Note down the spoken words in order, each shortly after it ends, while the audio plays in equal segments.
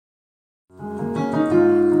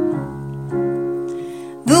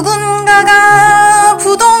누군가가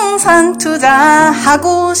부동산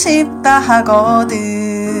투자하고 싶다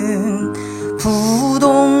하거든.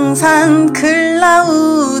 부동산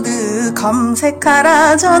클라우드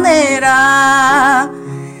검색하라 전해라.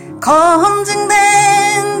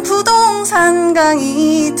 검증된 부동산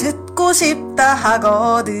강의 듣고 싶다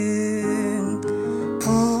하거든.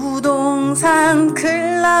 부동산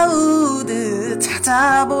클라우드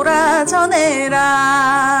찾아보라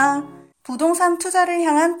전해라. 부동산 투자를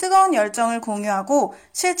향한 뜨거운 열정을 공유하고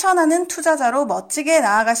실천하는 투자자로 멋지게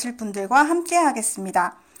나아가실 분들과 함께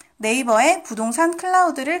하겠습니다. 네이버에 부동산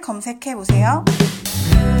클라우드를 검색해보세요.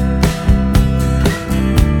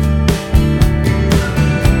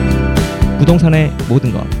 부동산의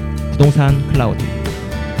모든 것, 부동산 클라우드.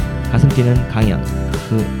 가슴 뛰는 강연,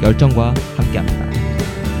 그 열정과 함께합니다.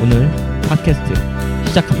 오늘 팟캐스트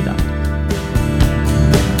시작합니다.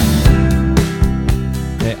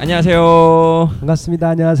 네, 안녕하세요. 반갑습니다.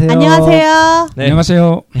 안녕하세요. 안녕하세요. 네.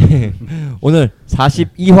 안녕하세요. 오늘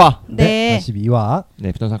 42화. 네. 42화.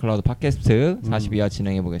 네, 부동산 클라우드 팟캐스트 42화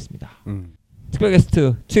진행해 보겠습니다. 특별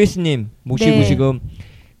게스트 투에이스님 모시고 네. 지금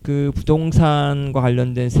그 부동산과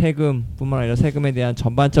관련된 세금뿐만 아니라 세금에 대한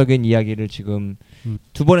전반적인 이야기를 지금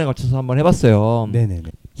두 번에 걸쳐서 한번 해봤어요. 네네네.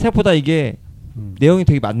 생각보다 이게 내용이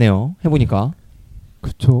되게 많네요. 해보니까.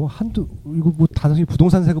 그렇죠. 이거 뭐 단순히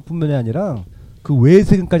부동산 세금뿐만이 아니라 그 외의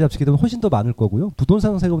세금까지 합치게 되면 훨씬 더 많을 거고요.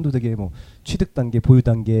 부동산 세금도 되게 뭐 취득 단계, 보유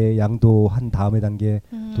단계, 양도한 다음의 단계,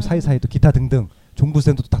 또 사이사이 또 기타 등등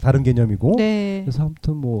종부세도 다 다른 개념이고. 네. 그래서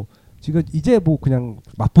아무튼 뭐 지금 이제 뭐 그냥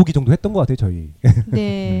맛보기 정도 했던 것 같아요, 저희.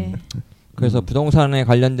 네. 그래서 부동산에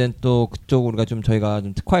관련된 또 그쪽 우리가 좀 저희가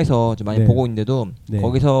좀 특화해서 좀 많이 네. 보고 있는데도 네.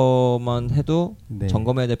 거기서만 해도 네.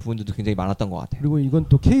 점검해야 될 부분들도 굉장히 많았던 것 같아요. 그리고 이건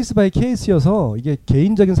또 케이스 바이 케이스여서 이게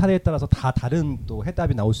개인적인 사례에 따라서 다 다른 또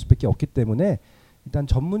해답이 나올 수밖에 없기 때문에 일단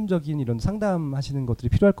전문적인 이런 상담하시는 것들이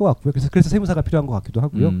필요할 것 같고요. 그래서 세무사가 필요한 것 같기도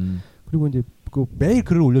하고요. 그리고 이제 그 매일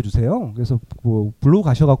글을 올려주세요. 그래서 뭐 블로그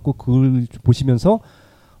가셔갖고 글 보시면서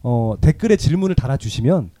댓글에 질문을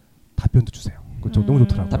달아주시면 답변도 주세요. 그거 너무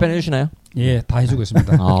좋더라고요. 답변해 주시나요? 예, 다 해주고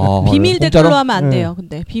있습니다. 비밀 공짜로? 댓글로 하면 안 네. 돼요.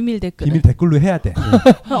 근데 비밀 댓글. 비밀 댓글로 해야 돼.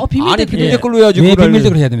 비밀 아니 댓글. 비밀 댓글로 해야지. 왜 비밀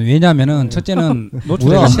댓글 해야 되면 왜냐하면은 첫째는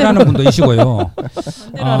노출되기 싫어하는 분도 있시고요.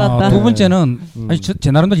 두 번째는 아니, 제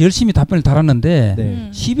나름대로 열심히 답변을 달았는데 네.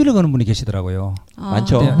 시비를 거는 분이 계시더라고요.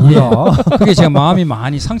 많죠. 네. 뭐야? 그게 제가 마음이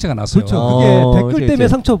많이 상처가 났어요. 그렇죠. 그게 댓글 때문에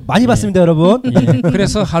상처 많이 받습니다, 여러분. 예,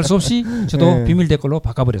 그래서 할 수 없이 저도 네. 비밀 댓글로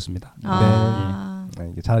바꿔버렸습니다.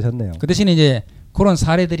 이게 잘하셨네요. 그 대신에 이제 그런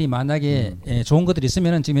사례들이 만약에 좋은 것들이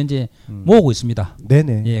있으면은 지금 현재 모으고 있습니다.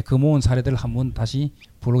 네네. 예, 그 모은 사례들을 한번 다시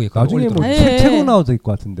블로그에 나중에 뭐 네. 책으로 나와도 될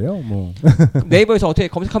것 같은데요. 뭐 네이버에서 어떻게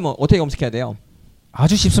검색하면 어떻게 검색해야 돼요?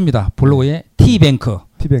 아주 쉽습니다. 블로그에 T뱅크,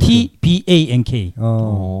 TBANK.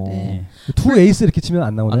 네. 투에이스 이렇게 치면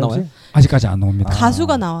안 나오나요? 안 나와요? 아직까지 안 나옵니다.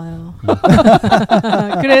 가수가 나와요.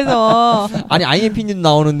 그래서 아니 아임해피님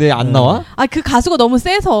나오는데 안 나와? 그 가수가 너무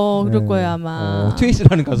세서 그럴 네. 거예요 아마.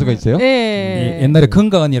 투에이스라는 가수가 있어요? 네. 예, 옛날에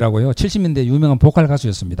건가은이라고요. 70년대 유명한 보컬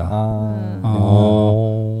가수였습니다.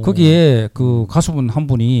 거기에 그 가수분 한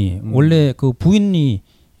분이 원래 그 부인이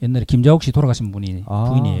옛날에 김자옥 씨 돌아가신 분이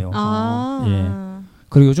부인이에요. 예.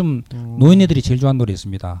 그리고 요즘 노인네들이 제일 좋아하는 노래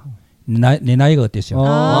있습니다. 내 나이가 어땠어요?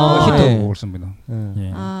 히트곡을 씁니다.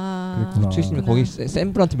 예. 투에이스님 거기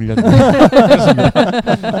샘플한테 밀렸네.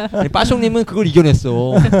 빠숑님은 그걸 이겨냈어.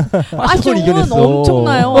 빠숑은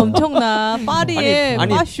엄청나요, 엄청나. 파리에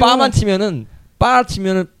아니 빠숑. 빠만 치면은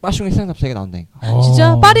빠숑이 세상 잡사기가 나온다니까.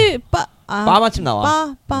 진짜 파리 빠만 치면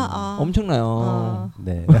나와. 엄청나요.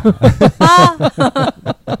 네.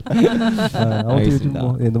 아무튼 요즘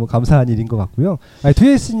뭐 너무 감사한 일인 것 같고요.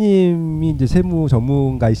 투에이스님이 이제 세무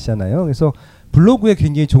전문가이시잖아요. 그래서 블로그에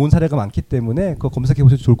굉장히 좋은 사례가 많기 때문에 그거 검색해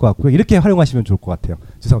보셔도 좋을 것 같고요. 이렇게 활용하시면 좋을 것 같아요.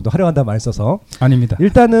 죄송합니다. 활용한다는 말 써서. 아닙니다.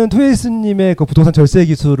 일단은 투에이스님의 그 부동산 절세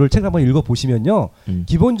기술을 책 한번 읽어 보시면요.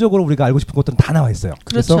 기본적으로 우리가 알고 싶은 것들은 다 나와 있어요.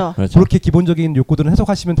 그렇죠. 그래서 그렇게 기본적인 욕구들은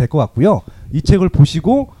해석하시면 될 것 같고요. 이 책을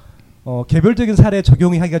보시고 개별적인 사례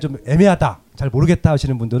적용이 하기가 좀 애매하다, 잘 모르겠다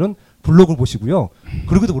하시는 분들은 블로그를 보시고요.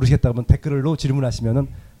 그러고도 모르시겠다 하면 댓글로 질문하시면은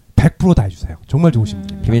 100% 다 해주세요. 정말 좋으신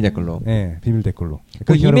분입니다. 비밀 댓글로. 네, 비밀 댓글로.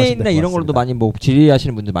 그 이메일이나 이런 걸로도 많이 뭐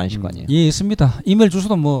질의하시는 분들 많으실 거 아니에요? 예, 있습니다. 이메일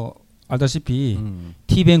주소도 뭐 알다시피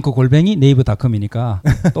tbank@naver.com이니까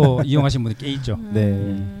또 이용하시는 분들 꽤 있죠.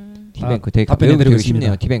 네. 티뱅크 되게 답변해드리고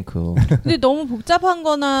쉽네요. 티뱅크. 근데 너무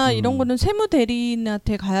복잡한거나 이런 거는 세무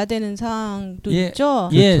대리인한테 가야 되는 사항도 있죠.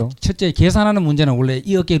 예, 그렇죠. 첫째 계산하는 문제는 원래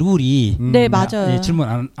이 업계 룰이 네, 맞아요. 예, 질문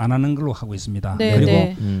안 하는 걸로 하고 있습니다. 네, 그리고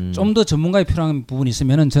네. 좀 더 전문가에 필요한 부분이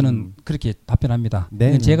있으면은 저는 그렇게 답변합니다. 네,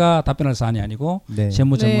 이건 제가 답변할 사안이 아니고 네.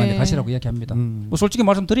 세무 전문가한테 네. 가시라고 이야기합니다. 뭐 솔직히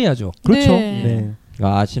말씀드려야죠. 그렇죠. 네. 네.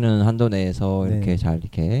 아시는 한도 내에서 네. 이렇게 잘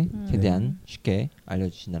이렇게 최대한 쉽게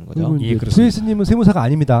알려주신다는 거죠. 예, 투에이스님은 세무사가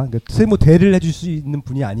아닙니다. 그러니까 세무 대리를 해줄 수 있는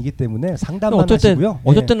분이 아니기 때문에 상담만 하시고요.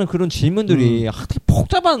 어쩔 때는 그런 질문들이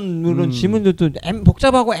복잡한 그런 질문들도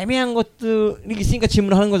복잡하고 애매한 것들이 있으니까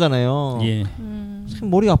질문을 하는 거잖아요. 예. 참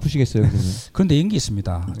머리가 아프시겠어요. 그런데 이런 게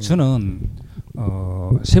있습니다. 저는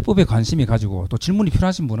세법에 관심이 가지고 또 질문이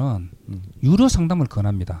필요하신 분은 유료 상담을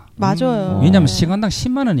권합니다. 맞아요. 왜냐하면 시간당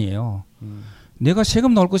 10만 원이에요. 내가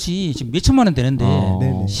세금 나올 것이 지금 몇 천만 원 되는데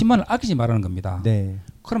 10만 원 아끼지 말라는 겁니다. 네.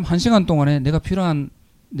 그럼 1시간 동안에 내가 필요한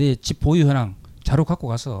내 집 보유 현황 자료 갖고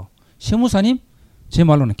가서 세무사님 제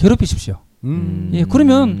말로는 괴롭히십시오. 예,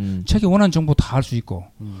 그러면 자기 원하는 정보 다 알 수 있고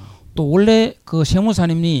또 원래 그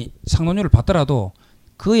세무사님이 상담료를 받더라도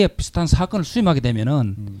그에 비슷한 사건을 수임하게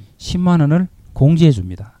되면은 10만 원을 공제해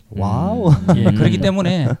줍니다. 와우. 예, 그렇기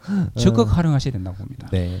때문에 적극 활용하셔야 된다고 봅니다.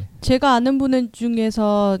 네. 제가 아는 분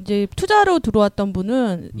중에서 이제 투자로 들어왔던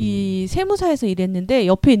분은 이 세무사에서 일했는데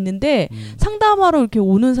옆에 있는데 상담하러 이렇게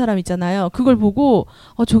오는 사람 있잖아요. 그걸 보고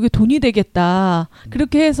저게 돈이 되겠다.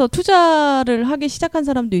 그렇게 해서 투자를 하기 시작한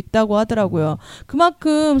사람도 있다고 하더라고요.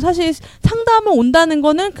 그만큼 사실 상담을 온다는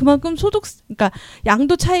거는 그만큼 그러니까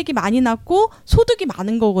양도 차익이 많이 났고 소득이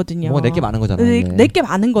많은 거거든요. 뭐 내게 많은 거잖아요. 내게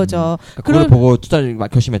많은 거죠. 그걸 보고 투자를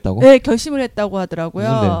결심했다고? 네, 결심을 했다고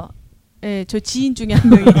하더라고요. 네, 저 지인 중에 한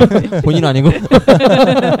명이. 본인 아니고?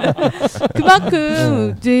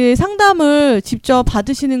 그만큼 이제 상담을 직접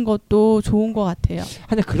받으시는 것도 좋은 것 같아요.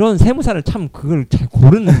 근데 그런 세무사를 참 그걸 잘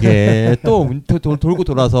고르는 게 또 돌고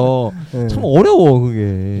돌아서 참 어려워 그게.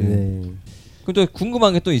 네. 그럼 또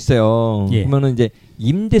궁금한 게 또 있어요. 예. 그러면은 이제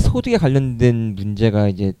임대 소득에 관련된 문제가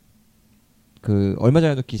이제 그 얼마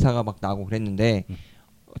전에도 기사가 막 나오고 그랬는데.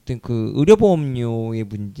 어떤 그 의료보험료의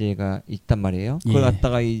문제가 있단 말이에요. 그걸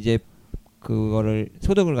갖다가 이제 그거를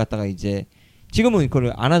소득을 갖다가 이제 지금은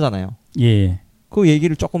그걸 안 하잖아요. 예. 그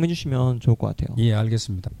얘기를 조금 해주시면 좋을 것 같아요. 예,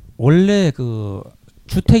 알겠습니다. 원래 그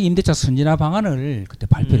주택 임대차 선진화 방안을 그때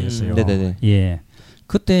발표를 했어요. 네네네. 예.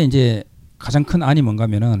 그때 이제 가장 큰 안이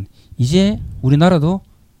뭔가면은 이제 우리나라도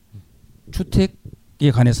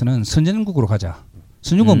주택에 관해서는 선진국으로 가자.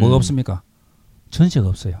 선진국은 뭐가 없습니까? 전세가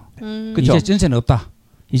없어요. 그쵸? 이제 전세는 없다.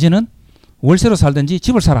 이제는 월세로 살든지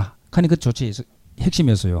집을 사라. 하니 그 조치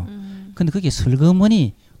핵심이었어요. 근데 그게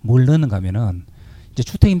슬그머니 뭘 넣는가 하면은 이제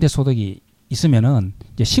주택임대 소득이 있으면은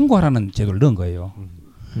이제 신고하라는 제도를 넣은 거예요.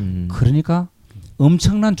 그러니까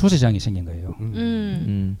엄청난 조세장이 생긴 거예요.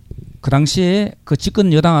 그 당시에 그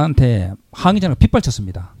집권 여당한테 항의장을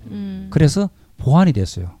빗발쳤습니다. 그래서 보완이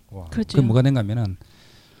됐어요. 그렇죠. 그게 뭐가 된가 하면은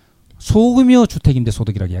소규모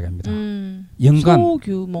주택임대소득이라고 이야기합니다. 연간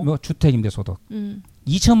소규모 주택임대소득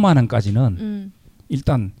 2천만 원까지는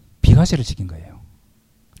일단 비과세를 시킨 거예요.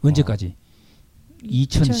 언제까지?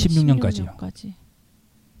 2016년까지요.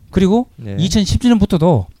 그리고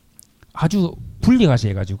 2017년부터도 아주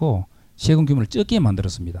분리과세해가지고 세금 규모를 적게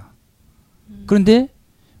만들었습니다. 그런데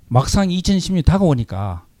막상 2016년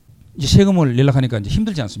다가오니까 이제 세금을 연락하니까 이제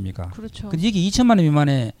힘들지 않습니까? 그렇죠. 근데 여기 2천만 원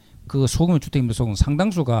미만의 그 소규모 주택임대소득은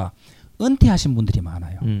상당수가 은퇴하신 분들이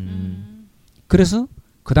많아요. 그래서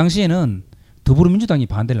그 당시에는 더불어민주당이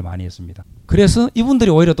반대를 많이 했습니다. 그래서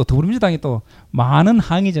이분들이 오히려 또 더불어민주당이 또 많은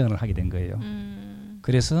항의전을 하게 된 거예요.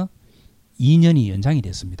 그래서 2년이 연장이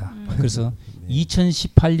됐습니다. 그래서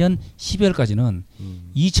 2018년 12월까지는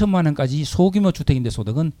 2천만 원까지 소규모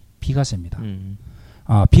주택임대소득은 비과세입니다.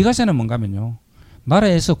 비과세는 뭔가면요.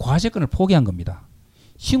 나라에서 과세권을 포기한 겁니다.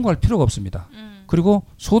 신고할 필요가 없습니다. 그리고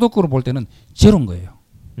소득으로 볼 때는 제로인 거예요.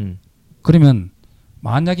 그러면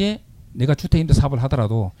만약에 내가 주택임대 사업을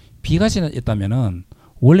하더라도 비과세였다면은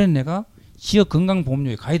원래는 내가 지역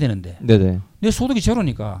건강보험료에 가야 되는데 내 소득이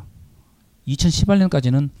제로니까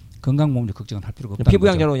 2018년까지는 건강보험료 걱정을 할 필요가 없다는 거죠.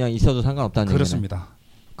 피부양자로 그냥 있어도 상관없다는 그렇습니다. 얘기는.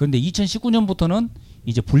 그런데 2019년부터는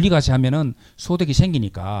이제 분리과세하면은 소득이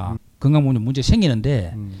생기니까 건강보험료 문제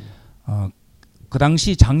생기는데 그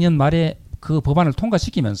당시 작년 말에 그 법안을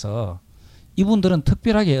통과시키면서 이분들은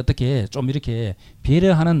특별하게 어떻게 좀 이렇게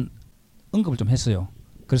배려하는 언급을 좀 했어요.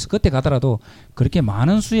 그래서 그때 가더라도 그렇게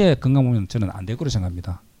많은 수의 건강보험료는 저는 안 될 거로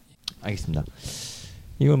생각합니다. 알겠습니다.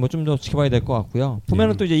 이건 뭐 좀 더 지켜봐야 될 것 같고요.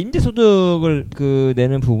 보면은 또 이제 임대소득을 그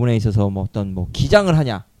내는 부분에 있어서 뭐 어떤 뭐 기장을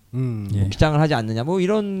하냐, 뭐 기장을 하지 않느냐, 뭐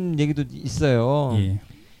이런 얘기도 있어요.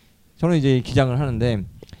 저는 이제 기장을 하는데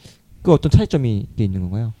그 어떤 차이점이 있는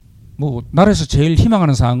건가요? 뭐 나라에서 제일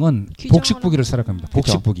희망하는 사항은 복식부기를 생각합니다.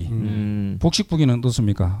 복식부기. 복식부기는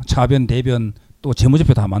어떻습니까? 차변, 대변 또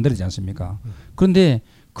재무제표 다 만들어지지 않습니까? 그런데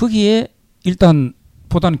거기에 일단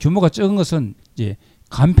보다는 규모가 적은 것은 이제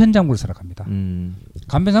간편장부를 생각합니다.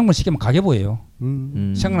 간편장부를 시키면 가계부예요.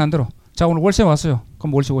 생각난 대로. 자 오늘 월세 왔어요.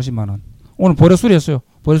 그럼 월세 50만 원. 오늘 보레수리 했어요.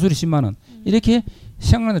 보레수리 10만 원. 이렇게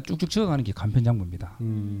생각나는 쭉쭉 적어가는 게 간편장부입니다.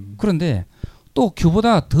 그런데 또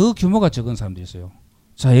그보다 더 규모가 적은 사람도 있어요.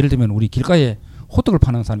 자, 예를 들면 우리 길가에 호떡을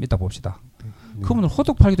파는 사람이 있다 봅시다. 그분은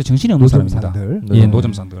호떡 팔기도 정신이 없는 사람입니다. 예,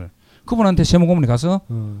 노점상들. 그분한테 세무공무원에 가서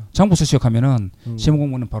장부 수시역하면은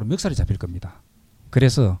세무공무원은 바로 멱살이 잡힐 겁니다.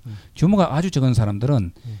 그래서 규모가 아주 적은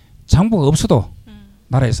사람들은 장부가 없어도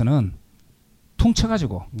나라에서는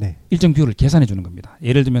퉁쳐가지고 일정 비율을 계산해 주는 겁니다.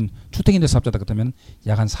 예를 들면 주택임대 사업자다 그렇다면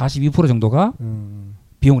약 한 42% 정도가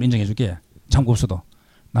비용을 인정해 주게 장부 없어도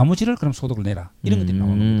나머지를 그럼 소득을 내라 이런 것들이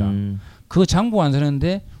나오는 겁니다. 그 장부 안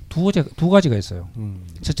쓰는데 두 가지가 있어요.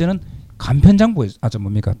 첫째는 간편장부,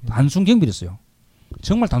 뭡니까? 단순 경비였어요.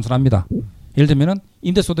 정말 단순합니다. 예를 들면은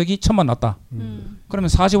임대소득이 1,000만 났다. 그러면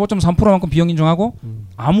 45.3%만큼 비용 인정하고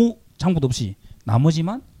아무 장부도 없이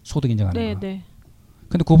나머지만 소득 인정하는 거예요.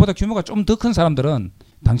 근데 그보다 규모가 좀 더 큰 사람들은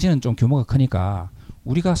당신은 좀 규모가 크니까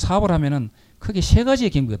우리가 사업을 하면은 크게 세 가지의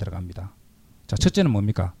경비가 들어갑니다. 자, 첫째는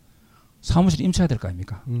뭡니까? 사무실 임차해야 될 거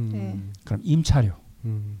아닙니까? 그럼 임차료.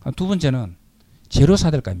 두 번째는 재료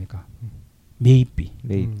사야 될 거 아닙니까? 매입비.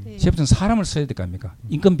 세 번째는 사람을 써야 될 거 아닙니까?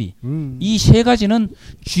 인건비. 이 세 가지는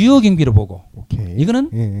주요 경비를 보고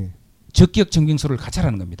이거는 적격 증빙서를 같이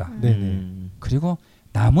하라는 겁니다. 그리고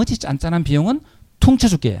나머지 짠짠한 비용은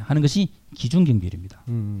퉁쳐줄게 하는 것이 기준경비율입니다.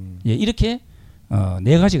 예, 이렇게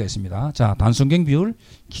네 가지가 있습니다. 자, 단순경비율,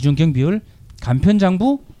 기준경비율,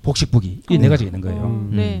 간편장부, 복식부기 이 네 가지가 있는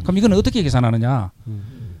거예요. 그럼 이건 어떻게 계산하느냐?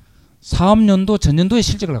 사업연도 전년도의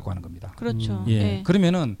실적을 갖고 하는 겁니다. 그렇죠. 예,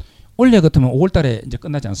 그러면은 올해 같으면 5월달에 이제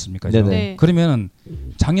끝나지 않습니까? 그러면은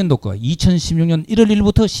작년도 거 2016년 1월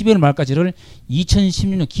 1일부터 12월 말까지를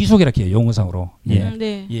 2016년 기속이라고 해요, 용어상으로.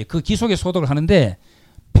 예, 그 기속의 소득을 하는데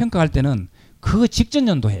평가할 때는 그 직전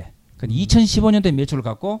연도에, 그러니까 2015년도의 매출을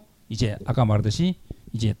갖고 이제 아까 말하듯이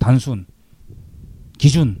이제 단순,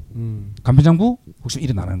 기준, 간편장부, 복식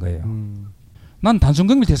이래 나가는 거예요. 난 단순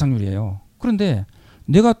경비 대상률이에요. 그런데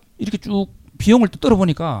내가 이렇게 쭉 비용을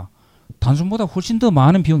떨어보니까 단순보다 훨씬 더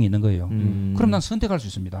많은 비용이 있는 거예요. 그럼 난 선택할 수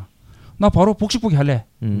있습니다. 나 바로 복식부기 할래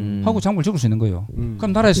하고 장부를 적을 수 있는 거예요.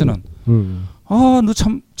 그럼 나라에서는 아, 너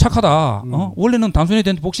참 착하다. 원래는 단순히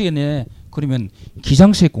되는데 복식했네. 그러면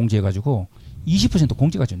기장세액 공제해가지고 20%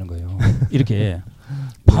 공제가 주는 거예요. 이렇게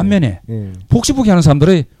반면에 복식부기 하는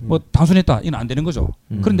사람들이 뭐 단순했다 이건 안 되는 거죠.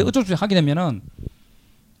 그런데 어쩔 수 없이 하게 되면은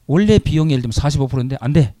원래 비용이 예를 들면 45%인데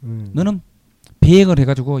안 돼. 너는 배액을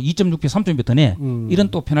해가지고 2.6배, 3.2배 더 내. 이런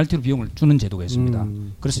또 페널티로 비용을 주는 제도가 있습니다.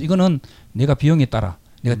 그래서 이거는 내가 비용에 따라,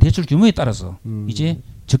 내가 대출 규모에 따라서 이제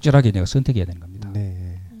적절하게 내가 선택해야 되는 겁니다.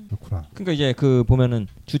 네, 그렇구나. 그러니까 이제 그 보면은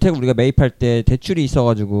주택 우리가 매입할 때 대출이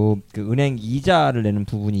있어가지고 그 은행 이자를 내는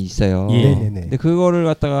부분이 있어요. 근데 그거를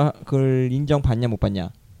갖다가 그걸 인정받냐 못 받냐?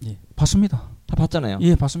 예, 받습니다. 다 받잖아요.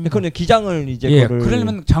 예, 받습니다. 그런데 기장을 이제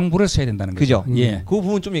그러려면 장부를 써야 된다는 거죠. 그죠? 예. 그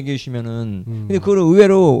부분 좀 얘기해 주시면은. 근데 그걸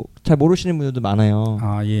의외로 잘 모르시는 분들도 많아요.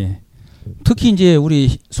 아, 예. 특히 이제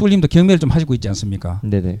우리 수울님도 경매를 좀 하시고 있지 않습니까?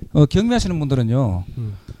 네네. 경매하시는 분들은요,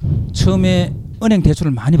 처음에 은행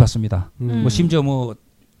대출을 많이 받습니다. 뭐 심지어 뭐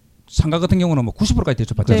상가 같은 경우는 뭐 90%까지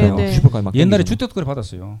대출 받잖아요. 90%까지 막 옛날에 주택도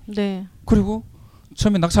받았어요. 네. 그리고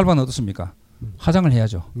처음에 낙찰받으면 어떻습니까? 화장을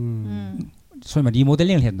해야죠. 소위 말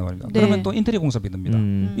리모델링을 했단 말입니다. 그러면 또 인테리어 공사비 듭니다.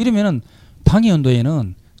 이러면은 당해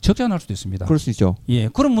연도에는 적자 날 수도 있습니다. 그럴 수 있죠. 예,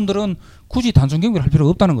 그런 분들은 굳이 단순 경비를 할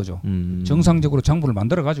필요가 없다는 거죠. 정상적으로 장부를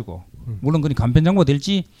만들어 가지고 물론 그게 간편장부가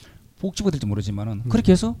될지 복지부가 될지 모르지만은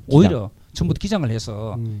그렇게 해서 오히려 전부 기장을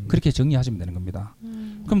해서 그렇게 정리하시면 되는 겁니다.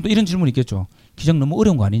 그럼 또 이런 질문이 있겠죠. 기장 너무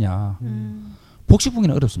어려운 거 아니냐?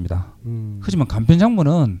 복식부기는 어렵습니다. 하지만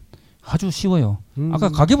간편장부는 아주 쉬워요. 아까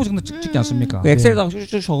가계부 정도 찍지 않습니까? 그 엑셀에다가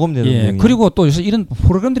쭉쭉 적으면 되는 예, 그리고 또 요새 이런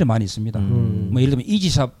프로그램들이 많이 있습니다. 뭐 예를 들면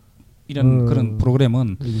이지삽 이런 그런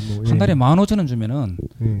프로그램은 한 달에 15,000원 주면은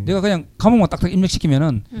내가 그냥 과목만 딱딱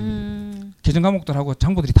입력시키면은 계정 과목들하고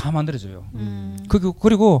장부들이 다 만들어져요.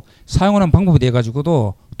 그리고 사용하는 방법에 대해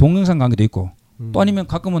가지고도 동영상 강의도 있고 또 아니면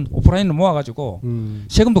가끔은 오프라인으로 모아가지고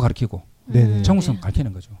세금도 가르치고 장부성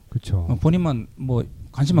가르치는 거죠. 그렇죠. 본인만 뭐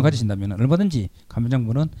관심만 가지신다면 얼마든지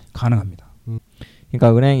간편장부는 가능합니다.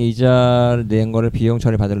 그러니까 은행 이자를 낸 거를 비용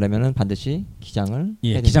처리 받으려면은 반드시 기장을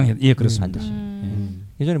기장해. 예, 그렇습니다. 반드시.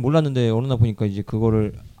 예전에 몰랐는데 어느 날 보니까 이제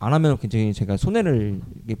그거를 안 하면 굉장히 제가 손해를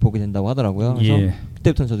보게 된다고 하더라고요. 그래서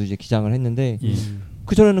그때부터는 저도 이제 기장을 했는데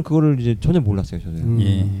그 전에는 그거를 이제 전혀 몰랐어요.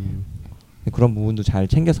 저는. 그런 부분도 잘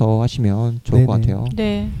챙겨서 하시면 좋을 것 같아요.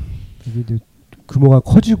 네. 이게 규모가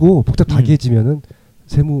커지고 복잡하게지면은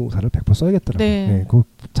세무사를 100% 써야겠더라고요. 네, 그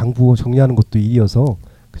장부 정리하는 것도 일이어서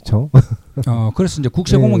그렇죠. 그래서 이제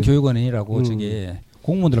국세공무원 교육원이라고 저게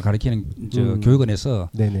공무원들을 가르치는 교육원에서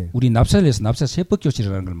우리 납세를 해서 납세 세법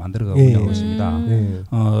교실이라는 걸 만들어가고 운영하고 있습니다.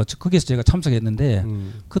 거기에서 제가 참석했는데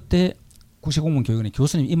그때 국세공무원교육원의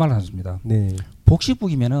교수님 이 말을 하셨습니다. 네.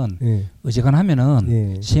 복식북이면은 네. 어지간하면은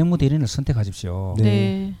네. 세무대리인을 선택하십시오.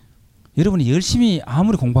 네. 여러분이 열심히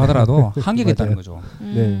아무리 공부하더라도 한계가 있다는 거죠.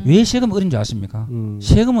 네. 왜 세금 어린 줄 아십니까?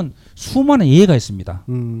 세금은 수많은 예외가 있습니다.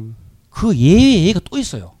 그 예외 예외가 또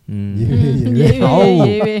있어요. 예외.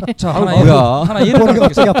 자, 뭐야? 하나 예를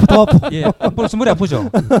들어보겠습니다. 예, 벌써 머리 아프죠.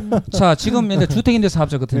 자, 지금 주택임대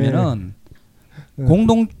사업자 같으면은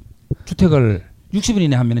공동 주택을 60일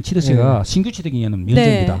이내 하면은 취득세가 신규 취득인은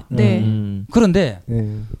면제입니다. 그런데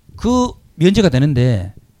그 면제가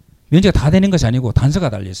되는데 면제가 다 되는 것이 아니고 단서가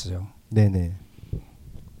달려 있어요. 네네.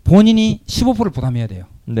 본인이 15%를 부담해야 돼요.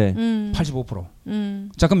 네. 85%.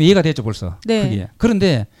 자, 그럼 이해가 됐죠 벌써. 네. 그게.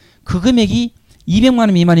 그런데 그 금액이 200만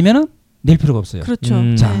원 미만이면은 낼 필요가 없어요.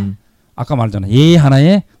 그렇죠. 자, 아까 말했잖아요. 예외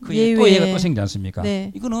하나에 그 예외. 또 예외가 또 생기지 않습니까?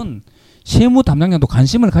 네. 이거는 세무 담당자도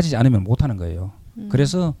관심을 가지지 않으면 못하는 거예요.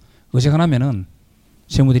 그래서 어지간하면은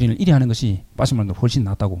세무대리인을 1위 하는 것이 말씀하신 대로 훨씬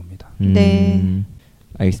낫다고 봅니다. 네.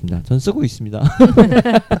 알겠습니다. 전 쓰고 있습니다.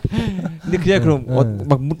 근데 그냥 그럼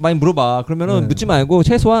막 많이 물어봐. 그러면은 묻지 말고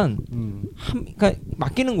최소한 그러니까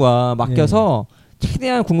맡기는 거야. 맡겨서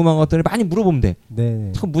최대한 궁금한 것들을 많이 물어보면 돼.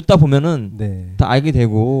 네. 자꾸 묻다 보면은 다 알게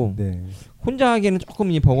되고 혼자 하기에는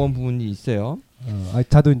조금 버거운 부분이 있어요.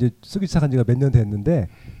 저도 이제 쓰기 시작한 지가 몇 년 됐는데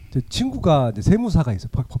제 친구가 이제 세무사가 있어.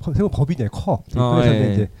 세무법인이 커.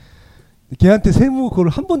 그래서 이제 걔한테 세무 그걸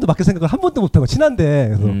한 번도 맡길 생각을 한 번도 못 하고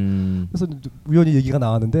친한데 그래서 우연히 얘기가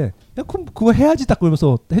나왔는데 야 그럼 그거 해야지 딱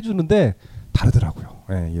그러면서 해주는데 다르더라고요.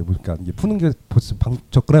 예, 그러니까 이게 푸는 게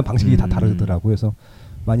접근하는 방식이 다 다르더라고요. 그래서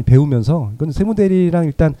많이 배우면서 이건 세무대리랑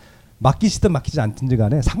일단 맡기시든 맡기지 않든지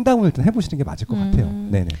간에 상담을 일단 해보시는 게 맞을 것 같아요.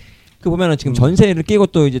 네네. 그 보면은 지금 전세를 끼고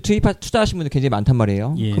또 이제 투자하신 분들 굉장히 많단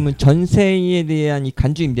말이에요. 그러면 전세에 대한 이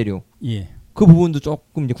간주 임대료. 그 부분도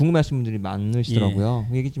조금 이제 궁금해하시는 분들이 많으시더라고요.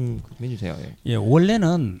 얘기 좀 해주세요. 예,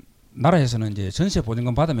 원래는 나라에서는 이제 전세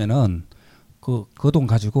보증금 받으면은 그 돈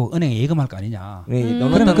가지고 은행에 예금할 거 아니냐.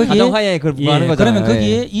 그러면 그 가정하에 그걸 부과하는 거잖아요. 그러면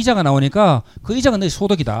거기에 이자가 나오니까 그 이자가 너희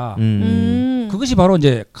소득이다. 그것이 바로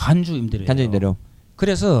이제 간주 임대료예요. 간주 임대료.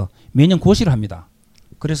 그래서 매년 고시를 합니다.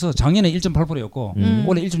 그래서 작년에 1.8%였고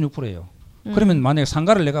올해 1.6%예요. 그러면 만약에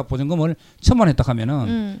상가를 내가 보증금을 1,000만 원 했다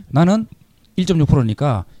하면은 나는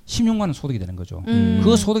 1.6%니까 16만 원 소득이 되는 거죠.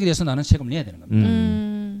 그 소득에 대해서 나는 세금을 내야 되는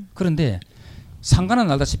겁니다. 그런데 상가는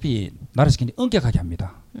알다시피 나라에서 굉장히 엄격하게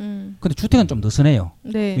합니다. 그런데 주택은 좀 느슨해요.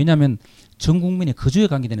 네. 왜냐하면 전 국민의 거주에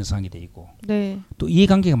관계되는 사항이 돼 있고 또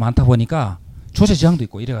이해관계가 많다 보니까 조세 제한도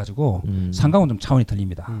있고 이래가지고 상가는 좀 차원이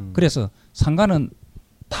틀립니다. 그래서 상가는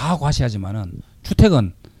다 과세하지만은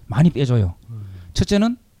주택은 많이 빼줘요.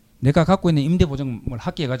 첫째는 내가 갖고 있는 임대보증금을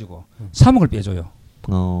합계해가지고 3억을 빼줘요.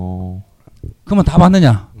 그러면 다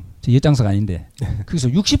받느냐? 저 엿장사가 아닌데 거기서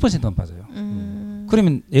 60%만 빠져요.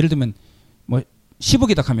 그러면 예를 들면 뭐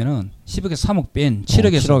 10억이다 하면은 10억에서 3억 뺀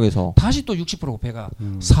 7억에서 다시 또 60% 곱해가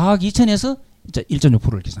 4억 2천에서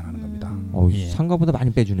 1.6%를 계산하는 겁니다. 예. 상가보다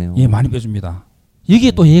많이 빼주네요. 예, 많이 빼줍니다.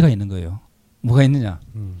 여기에 또 예가 있는 거예요. 뭐가 있느냐?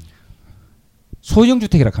 소형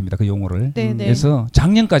주택이라고 합니다. 그 용어를. 그래서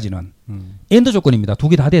작년까지는 엔더 조건입니다. 두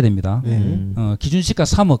개 다 돼야 됩니다. 기준 시가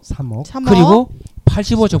 3억. 그리고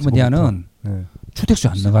 85제곱미터 이하는 주택수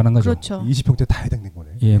안 나가는 거죠. 그렇죠. 20평대 다 해당된 거네.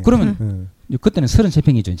 예, 그러면 그때는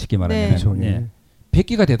 33평이죠. 쉽게 말하면. 그렇죠. 예.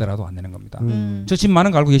 100개가 되더라도 안 되는 겁니다. 저 집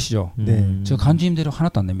많은 거 알고 계시죠? 저 간주 임대료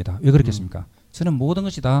하나도 안 냅니다. 왜 그렇겠습니까? 저는 모든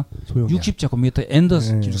것이 다 60제곱미터 엔더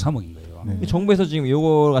기준 3억인 거예요. 정부에서 지금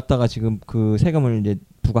요거 갖다가 지금 그 세금을 이제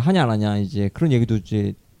부과하냐 안 하냐 이제 그런 얘기도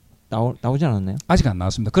이제 나오지 않았나요? 아직 안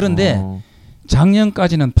나왔습니다. 그런데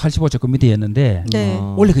작년까지는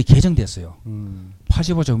 85제곱미터였는데 원래 그게 개정됐어요.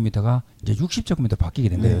 85제곱미터가 이제 60제곱미터 바뀌게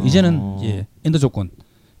된 거예요. 이제는 이제 엔더 조건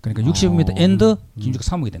그러니까 60제곱미터 엔더 기준주가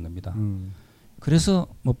 3억이 된 겁니다. 그래서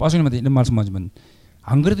뭐 빠수님한테 이런 말씀하지만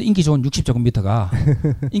안 그래도 인기 좋은 60제곱미터가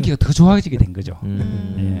인기가 더 좋아지게 된 거죠.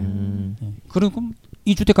 예. 그럼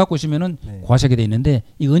이 주택 갖고 있으면은 과세하게 돼 있는데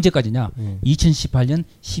이거 언제까지냐? 2018년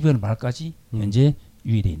 12월 말까지 현재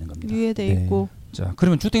유예돼 있는 겁니다. 유예돼 있고. 자,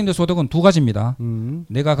 그러면 주택임대 소득은 두 가지입니다.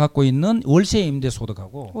 내가 갖고 있는 월세 임대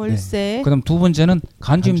소득하고 그다음 두 번째는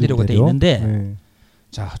간주 임대료가 돼 있는데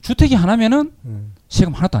자, 주택이 하나면은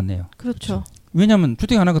세금 하나도 안 내요. 그렇죠. 왜냐하면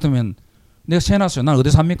주택이 하나 같으면 내가 세 놨어요. 난 어디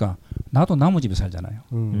삽니까? 나도 나무 집에 살잖아요.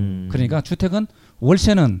 그러니까 주택은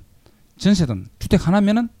월세는 전세든 주택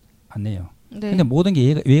하나면은 안 내요. 근데 모든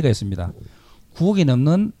게 예외가 있습니다. 9억이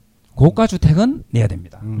넘는 고가 주택은 내야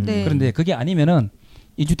됩니다. 그런데 그게 아니면은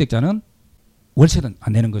이 주택자는 월세는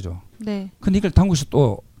안 내는 거죠. 근데 이걸 당국에서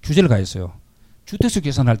또 규제를 가했어요. 주택수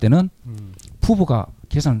계산할 때는 부부가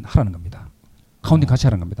계산하라는 겁니다. 카운팅 같이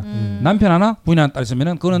하라는 겁니다. 남편 하나 부인 하나 딸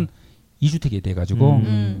있으면은 그거는 2주택이 돼가지고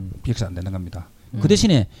비교해서 안 되는 겁니다. 그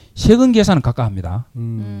대신에 세금 계산은 각각 합니다.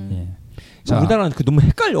 예. 자, 우리나라는 그 너무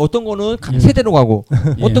헷갈려. 어떤 거는 각 세대로 가고,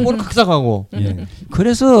 어떤 거는 각사 가고.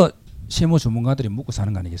 그래서 세무 전문가들이 묻고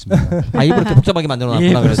사는 거 아니겠습니까? 아, 일부러 이렇게 복잡하게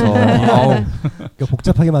만들어놨구나. 그래서 그러니까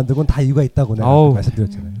복잡하게 만든 건 다 이유가 있다고 내가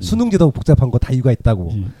말씀드렸잖아요. 수능제도 복잡한 거 다 이유가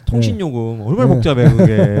있다고. 통신요금 얼마나 복잡해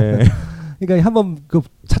그게. 그러니까 한번 그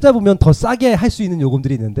찾아보면 더 싸게 할 수 있는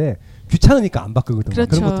요금들이 있는데 귀찮으니까 안 바꾸거든요.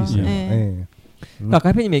 그렇죠. 그런 것도 있어요. 아까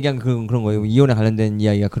해피님 얘기한 그런 거예요. 이혼에 관련된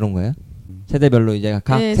이야기가 그런 거예요? 세대별로 이제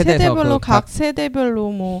각 세대별로 각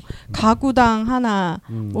세대별로 뭐 가구당 하나,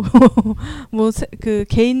 뭐 그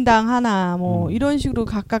개인당 하나, 뭐 이런 식으로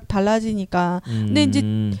각각 달라지니까. 근데 이제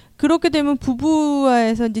그렇게 되면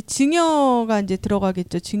부부에서 이제 증여가 이제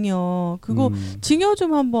들어가겠죠. 증여. 그거 증여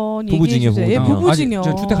좀 한번 얘기해 주세요. 예, 부부 증여.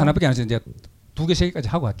 저 주택 하나밖에 안 해서 이제 2개, 3개까지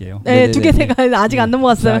하고 갈게요. 네, 2개, 3개 아직 안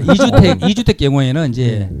넘어갔어요. 자, 2주택 경우에는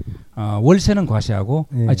이제 월세는 과세하고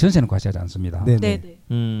전세는 과세하지 않습니다. 네네.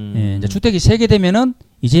 예, 이제 주택이 3개 되면은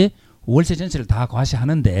이제 월세 전세를 다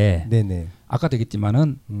과세하는데 아까도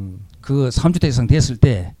얘기했지만은 그 3주택 이상 됐을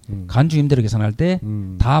때 간주임대료 계산할 때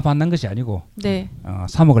다 받는 것이 아니고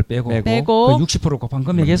 3억을 빼고 그 60% 곱한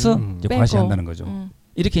금액에서 이제 과세한다는 거죠.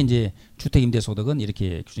 이렇게 이제 주택 임대 소득은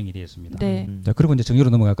이렇게 규정이 되어 있습니다. 네. 자, 그리고 이제 정리로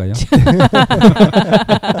넘어갈까요?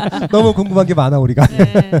 너무 궁금한 게 많아 우리가.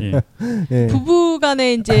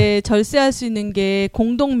 부부간에 이제 절세할 수 있는 게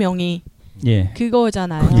공동 명의.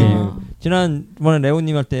 그거잖아요. 지난번에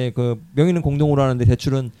레오님한테 그 명의는 공동으로 하는데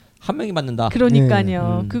대출은 한 명이 받는다.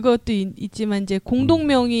 그러니까요. 그것도 있지만 이제 공동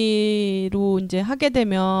명의로 이제 하게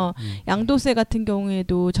되면 양도세 같은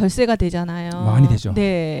경우에도 절세가 되잖아요. 많이 되죠.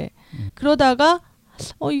 네. 그러다가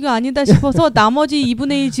이거 아니다 싶어서 나머지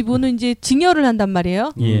 2분의 1 지분은 이제 증여를 한단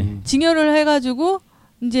말이에요. 증여를 해가지고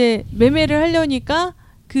이제 매매를 하려니까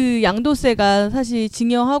그 양도세가 사실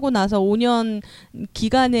증여하고 나서 5년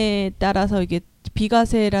기간에 따라서 이게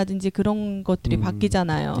비과세라든지 그런 것들이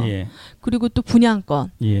바뀌잖아요. 그리고 또 분양권.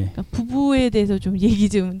 그러니까 부부에 대해서 좀 얘기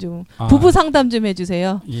좀 부부 상담 좀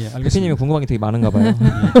해주세요. 알겠습니다. 궁금한 게 되게 많은가 봐요.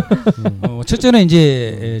 첫째는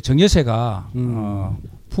이제 정여세가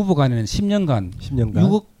부부간에는 10년간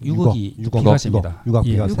 6억이 비과세입니다.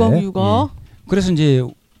 6억. 그래서 이제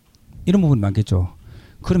이런 부분이 많겠죠.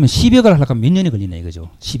 그러면 10억을 하려면 몇 년이 걸리냐 이거죠.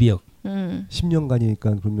 12억.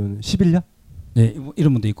 10년간이니까 그러면 11년? 네,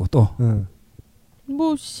 이런 분도 있고 또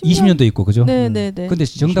뭐 20년도 있고 그죠? 네네네. 근데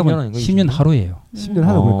정답은 10년 하루예요. 10년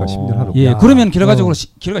하루 그러니까 10년 하루. 예, 그러면 결과적으로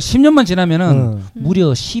결과 10년만 지나면은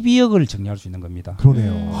무려 12억을 정리할 수 있는 겁니다.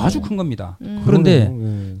 그러네요. 아주 큰 겁니다. 그런데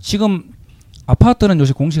지금 아파트는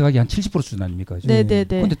요새 공시가격이 한 70% 수준 아닙니까? 네네네.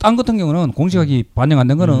 근데 땅 같은 경우는 공시가격이 반영 안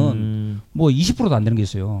된 거는 뭐 20%도 안 되는 게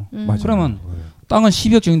있어요. 그러면 땅은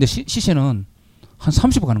 12억 정도인데 시세는 한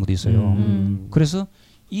 30억 가는 것도 있어요. 그래서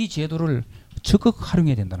이 제도를 적극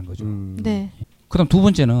활용해야 된다는 거죠. 네. 그다음 두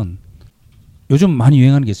번째는 요즘 많이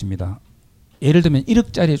유행하는 게 있습니다. 예를 들면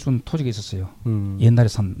 1억짜리 준 토지가 있었어요. 옛날에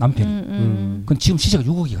산 남편이. 그럼 지금 시세가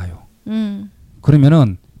 6억이 가요.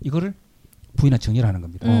 그러면은 이거를 부인한 정리를 하는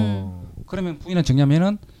겁니다. 그러면 부인한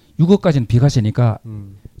정리하면은 6억까지는 비과세니까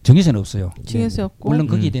정여세는 없어요. 증여세 없고. 물론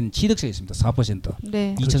거기에 대한 취득세가 있습니다. 4%.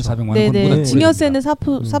 네. 2,400만 원. 네네. 증여세는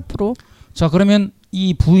 4%. 자, 그러면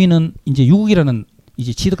이 부인은 이제 6억이라는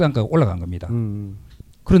이제 취득단가가 올라간 겁니다.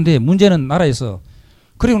 그런데 문제는 나라에서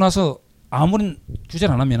그리고 나서 아무런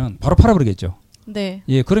규제를 안 하면은 바로 팔아버리겠죠. 네.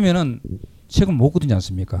 예, 그러면은 세금 못 걷지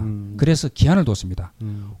않습니까? 그래서 기한을 뒀습니다.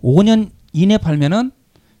 5년 이내 팔면은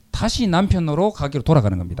다시 남편으로 가게로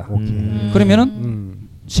돌아가는 겁니다. 그러면은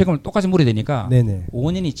세금을 똑같이 물어야 되니까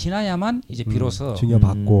 5년이 지나야만 이제 비로소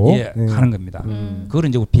증여받고 가는 겁니다. 그걸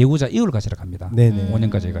이제 배우자 이율 과세를 합니다.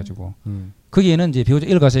 5년까지 해가지고 거기에는 이제 배우자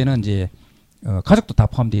이율 과세는 이제 가족도 다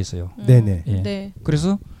포함되어 있어요. 네.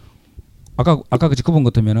 그래서 아까 그 짚어본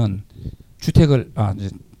것 같으면은 주택을 이제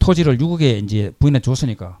토지를 6억에 이제 부인한테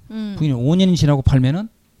줬으니까 부인이 5년이 지나고 팔면은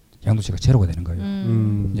양도세가 제로가 되는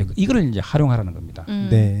거예요. 이제 이거를 이제 활용하라는 겁니다.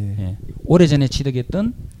 예. 오래전에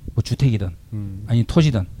취득했던 뭐 주택이든 아니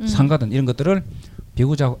토지든 상가든 이런 것들을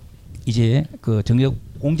배우자 이제 그 정력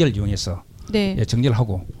공제를 이용해서 예, 정리를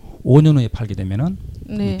하고 5년 후에 팔게 되면은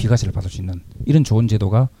비과세를 받을 수 있는 이런 좋은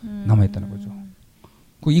제도가 남아 있다는 거죠.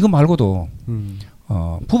 그 이거 말고도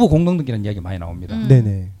부부 공동등기라는 이야기 많이 나옵니다.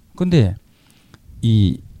 그런데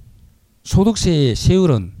이 소득세의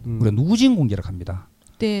세율은 우리가 누진 공제를 합니다.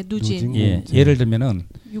 네, 누진. 예, 예를 들면은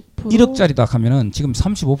 1억짜리다 하면은 지금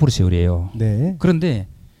 35% 세율이에요. 그런데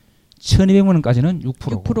 1,200만 원까지는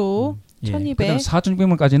 6%. 1,200. 그다음 4,600만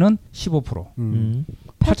원까지는 15%.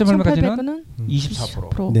 8,800원까지는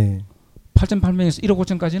 24%. 8,800에서 1억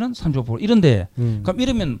 5천까지는 35%. 이런데 그럼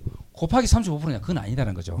이러면 곱하기 35%냐? 그건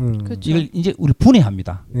아니다는 거죠. 그렇죠. 이걸 이제 우리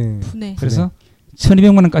분해합니다. 분해. 그래서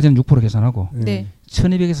 1,200만 원까지는 6% 계산하고 네.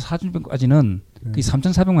 1,200에서 4,600까지는 그게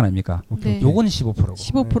 3,400만 원입니까? 네. 요거는 15%고.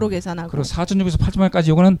 15% 계산하고. 그리고 4,600에서 8,000만 원까지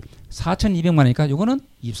요거는 4,200만 원이니까 요거는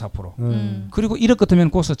 24%. 그리고 1억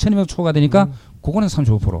같으면 거기서 1,200 초과가 되니까 그거는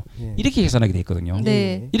 35%. 이렇게 계산하게 돼 있거든요.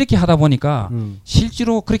 네. 이렇게 하다 보니까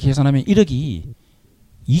실제로 그렇게 계산하면 1억이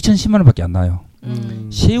 2,010만 원밖에 안 나요.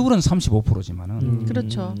 세율은 35%지만은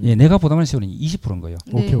그렇죠. 예, 내가 부담하는 세율은 20%인 거예요.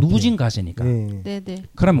 네. 누진 가세니까. 네, 네.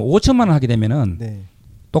 그러면 5천만 원 하게 되면은 네.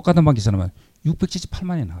 똑같은 방 계산하면 678만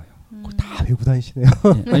원이 나와요. 다 외우고 다니시네요.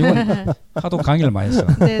 예, 이건 하도 강의를 많이 했어.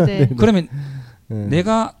 네, 네. 그러면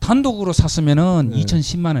내가 단독으로 샀으면은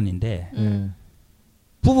 2,010만 원인데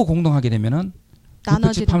부부 공동하게 되면은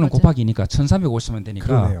 678만 원 곱하기니까 1,350만 되니까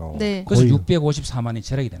그러네요. 네. 그래서 654만 원이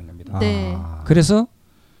절약이 되는 겁니다. 네. 그래서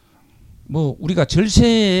뭐 우리가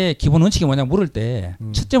절세의 기본 원칙이 뭐냐 물을 때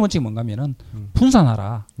첫째 원칙이 뭔가 하면은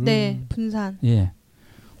분산하라. 네, 분산. 예.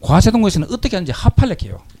 과세동거에서는 어떻게 하는지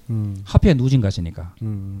합할래해요. 합해야 누진 가시니까.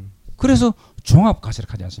 그래서 종합 과세를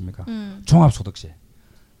하지 않습니까? 종합소득세.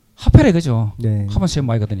 합해라 그죠? 네. 합한 세금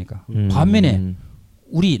많이 받으니까. 반면에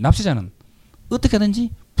우리 납세자는 어떻게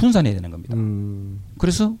하든지 분산해야 되는 겁니다.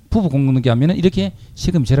 그래서 부부 공동기 하면은 이렇게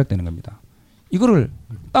세금이 절약되는 겁니다. 이거를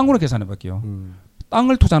땅으로 계산해 볼게요.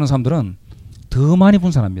 땅을 투자하는 사람들은 더 많이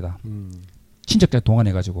분산합니다. 친척까지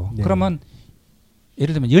동원해가지고. 네. 그러면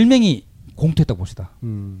예를 들면 10명이 공투했다고 봅시다.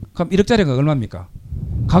 그럼 1억짜리가 얼마입니까?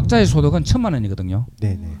 각자의 소득은 1,000만 원이거든요.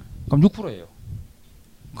 네네. 그럼 6%예요.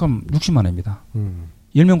 그럼 60만 원입니다.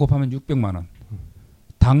 10명 곱하면 600만 원.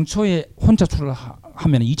 당초에 혼자 출을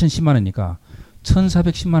하면 2,010만 원이니까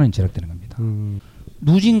 1,410만 원이 절약되는 겁니다.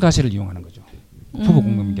 누진 가세를 이용하는 거죠. 부부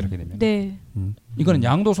공동명기를 하게 되면. 네. 이거는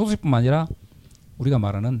양도소득세뿐만 아니라 우리가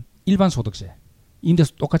말하는 일반 소득세,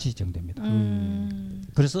 임대수 똑같이 적용됩니다.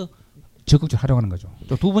 그래서 적극적으로 활용하는 거죠.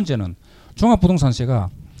 또 두 번째는 종합부동산세가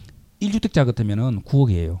 1주택자 같으면은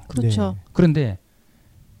 9억이에요. 그렇죠. 네. 그런데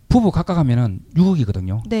부부 각각 하면은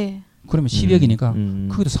 6억이거든요. 네. 그러면 12억이니까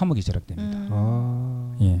거기도 3억이 절약됩니다.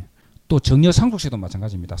 예. 또 정려 상속세도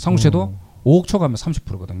마찬가지입니다. 상속세도 5억 초과하면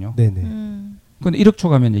 30%거든요. 네네. 그런데 1억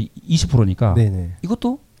초과하면 20%니까 네네.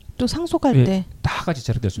 이것도 또 상속할 예, 때 다 같이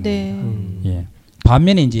절약될 수 있는 네. 겁니다. 예.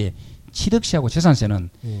 반면에 이제 취득세하고 재산세는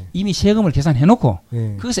이미 세금을 계산해 놓고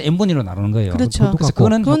거기서 n분위로 나누는 거예요. 그렇죠. 그래서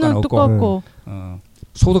그거는 효과는 없고 똑같고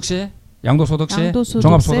소득세, 양도소득세, 양도소득세,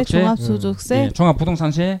 종합소득세, 종합소득세,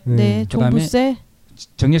 종합부동산세, 네, 그다음에 종부세,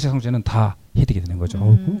 정리세, 상속세는 다 혜택이 되는 거죠.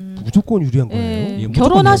 무조건 유리한 거예요. 예, 예,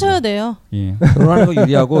 결혼하셔야 돼요. 예. 결혼하는 거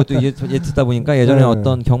유리하고 또 얘 듣다 보니까 예전에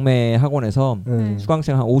어떤 경매 학원에서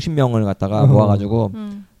수강생 한 50명을 갖다가 모아가지고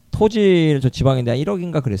토지를 저 지방인데 한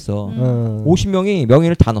 1억인가 그랬어. 50명이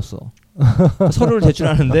명의를 다 넣었어. 서류를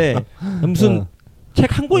제출하는데 무슨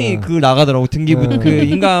책 한 권이 그 나가더라고. 등기부 그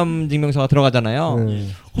인감증명서가 들어가잖아요.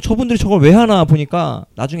 저분들이 저걸 왜 하나 보니까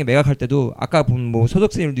나중에 매각할 때도 아까 본 뭐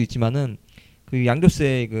소득세율도 있지만은 그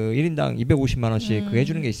양도세 그 1인당 250만 원씩 그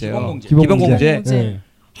해주는 게 있어요. 기본공제.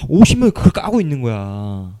 50명이 그걸 까고 있는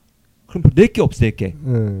거야. 그럼 낼 게 없어, 낼 게.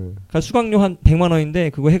 그러니까 수강료 한 100만 원인데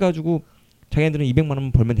그거 해가지고 자기네들은 200만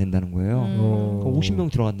원 벌면 된다는 거예요.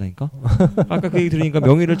 50명 들어간다니까. 아까 그 얘기 들으니까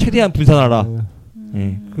명의를 최대한 분산하라.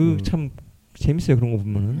 예, 그 참 재밌어요 그런 거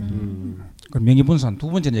보면은. 그럼 명의분산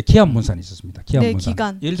두 번째는 이제 기한분산이 있었습니다. 기한분산. 네,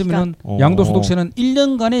 기간. 예를 들면은 양도소득세는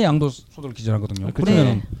 1년간의 양도소득을 기준하거든요.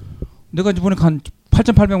 그러면은 내가 이제 보니까 한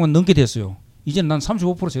 8,800만 넘게 됐어요. 이제는 난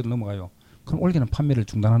 35% 세율 넘어가요. 그럼 올해는 판매를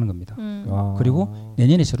중단하는 겁니다. 그리고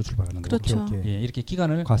내년에 새로 출발하는 거죠. 그렇죠. 예, 이렇게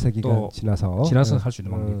기간을 과세 기간 또 지나서 할 수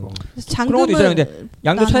있는 방법이고. 그런 것도 있잖아요. 근데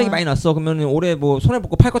양도 차익이 많이 났어. 그러면 올해 뭐 손해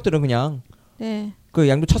보고 팔 것들은 그냥 네. 그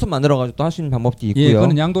양도 차손 만들어가지고 또 할 수 있는 방법도 있고요. 예,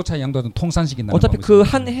 그거는 양도 차익, 양도는 통산시킨다는. 어차피 그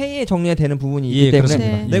한 해에 정리가 되는 부분이 있기 때문에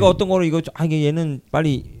네. 내가 어떤 거를 이거 얘는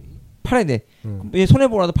빨리 팔아야 돼. 얘 손해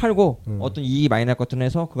보라도 팔고 어떤 이익이 많이 날 것들은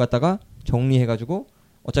해서 그거 갖다가 정리해가지고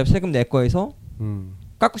어차피 세금 낼 거에서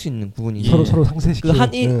깎을 수 있는 부분이 서로 상쇄시키는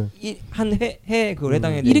그한 해에 그걸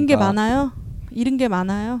해당해야 되니까. 이런 게 많아요. 이런 게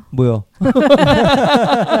많아요. 뭐요?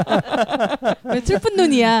 왜 슬픈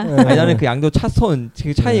눈이야? 아니 나는 그 양도 차손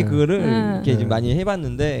그 차이 그거를 이렇게 좀 많이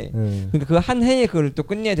해봤는데 그러니까 그 한 해에 그걸 또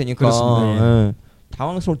끝내야 되니까 그렇습니다.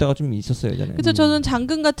 당황스러울 때가 좀 있었어요 예전에. 그래서 저는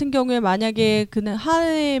잔금 같은 경우에 만약에 그는 한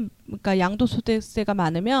해 그러니까 양도소득세가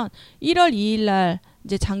많으면 1월 2일 날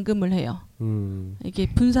이제 잔금을 해요. 이게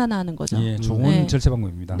분산하는 거죠. 예, 좋은 절세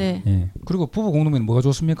방법입니다. 네. 예. 그리고 부부 공동명은 뭐가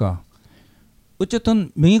좋습니까? 어쨌든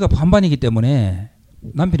명의가 반반이기 때문에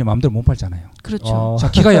남편이 마음대로 못 팔잖아요. 그렇죠. 자,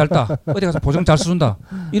 기가 얇다. 어디 가서 보증 잘 써준다.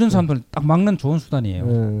 이런 사람들 딱 막는 좋은 수단이에요.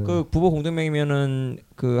 그 부부 공동명이면은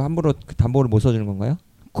그 함부로 그 담보를 못 써주는 건가요?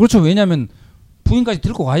 그렇죠. 왜냐하면 부인까지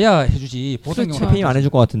들고 와야 해주지. 보통 그렇죠. 대표님 안 해줄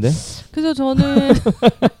것 같은데. 그래서 저는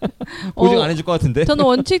보증 안 해줄 것 같은데. 저는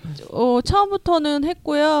원칙 처음부터는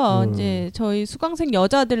했고요. 이제 저희 수강생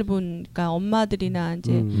여자들분, 그러니까 엄마들이나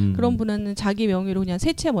이제 그런 분은 자기 명의로 그냥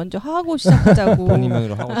세채 먼저 하고 시작하자고. 본인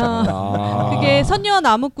명의로 하고 시작한다. 그게 선녀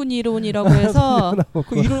나무꾼 이론이라고 해서.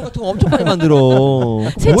 그 이론 같은 거 엄청 많이 만들어.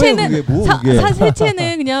 세채는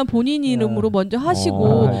세채는 그냥 본인 이름으로 먼저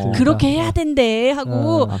하시고 그렇게 해야 된대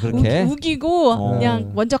하고 우기고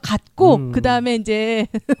그냥 먼저 갖고 그 다음에 이제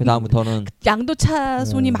그 다음부터는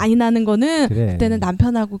양도차손이 많이 나는 거는 그때는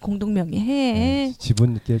남편하고 공동명의 해.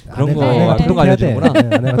 지분 이렇게 그런 거 알려주는구나.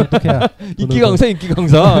 인기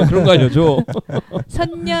강사 그런 거 알려줘.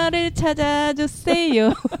 선녀를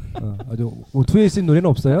찾아주세요. 투에이스 노래는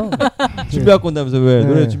없어요? 준비할 건다면서 왜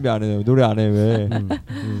노래 준비 안 해요? 노래 안 해 왜?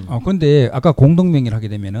 근데 아까 공동명의를 하게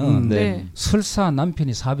되면은 설사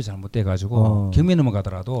남편이 사업이 잘못돼가지고 경매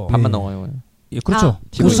넘어가더라도 반만 나와요. 예, 그렇죠.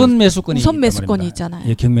 우선 매수권이 있잖아요.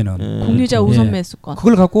 예, 경매는 공유자 우선 매수권.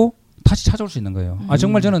 그걸 갖고 다시 찾아올 수 있는 거예요.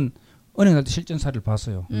 정말 저는 은행한테 실전 사례를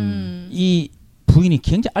봤어요. 이 부인이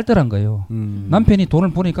굉장히 알뜰한 거예요. 남편이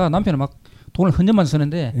돈을 보니까 남편은 막 돈을 흔적만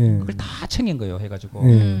쓰는데 그걸 다 챙긴 거예요. 해가지고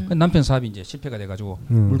남편 사업이 이제 실패가 돼가지고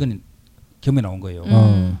물건이 경매 나온 거예요.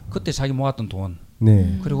 그때 자기 모았던 돈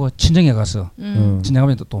그리고 친정에 가서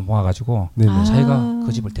친정하면 또 모아가지고 자기가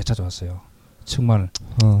그 집을 되찾아왔어요. 정말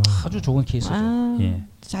아주 좋은 케이스죠. 예.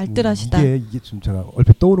 잘들하시다. 이게 좀 제가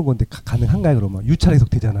얼핏 떠오른 건데 가능한가요? 그러면 유찰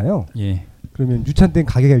해석되잖아요. 예. 그러면 유찰된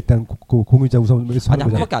가게가 일단 공유자 우선 매수 아니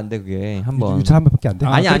한 번밖에 안 돼 그게 한 번. 유찰 한 번밖에 안 돼.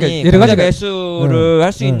 아니 여러 가지 매수를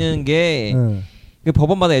할 수 있는 게 그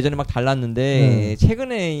법원마다 예전에 막 달랐는데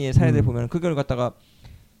최근에 사례들 보면 그걸 갖다가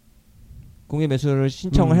공유 매수를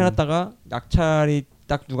신청을 해놨다가 낙찰이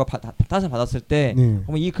딱 누가 따서 받았을 때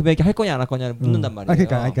그러면 이 금액이 할 거냐 안 할 거냐를 묻는단 말이에요.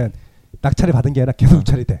 그러니까 낙찰을 받은 게 아니라 계속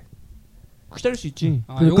유찰이 돼. 기다릴 수 있지.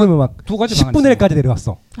 그러면 막 두 가지 10분의 1까지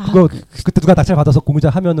내려왔어. 그거 그때 누가 낙찰 받아서 공유자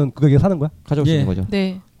하면은 그게 사는 거야? 가져올 수 있는 거죠.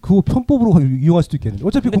 네. 그거 편법으로 이용할 수도 있겠는데.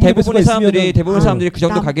 어차피 대부분의 사람들이 그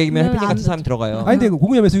정도 가격이면 해피님 같은 사람이 들어가요. 아니 근데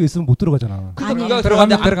공유자 매수가 있으면 못 들어가잖아. 그러니까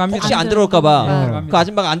들어가면 혹시 안 들어올까봐 그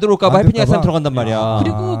아줌마가 안 들어올까봐 해피님 같은 사람 들어간단 말이야.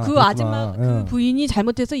 그리고 그 아줌마 그 부인이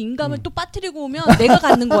잘못해서 인감을 또 빠뜨리고 오면 내가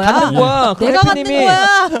갖는 거야. 갖는 거야. 내가 갖는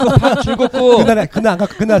거야. 즐겁고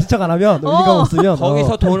그날 신청 안 하면 인감 없으면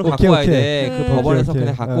거기서 돈을 갖고 와야 돼. 그 법원에서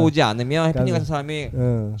그냥 갖고 오지 않으면 해피님 같은 사람이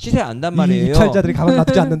시세 안단 말이에요. 유찰자들이 가만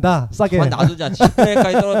놔두지 않는다. 싸게. 가만 놔두지 않지.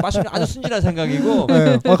 10분에까지 마시면 아주 순진한 생각이고.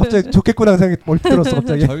 갑자기 좋겠구나 생각이 멀리 들었어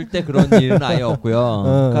갑자기. 절대 그런 일은 아예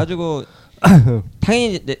없고요. 가지고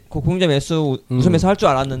당연히 그 공유자 매수 우선 매수 할 줄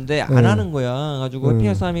알았는데 안 하는 거야. 가지고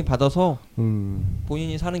해피할 사람이 받아서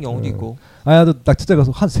본인이 사는 경우도 있고. 나도 낙찰자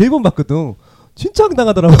가서 한 3번 봤거든. 진짜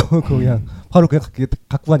당하더라고. 그냥 바로 그냥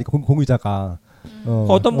갖고 가니까 공유자가.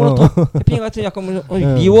 어떤 분은 더 해피 같은 약간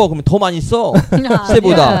미워 그러면 더 많이 써.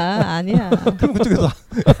 세보다. 아니야. 그럼 그쪽에서.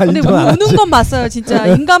 근데 우는 건 봤어요. 진짜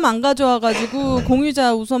인감 안 가져와가지고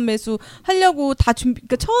공유자 우선 매수 하려고 다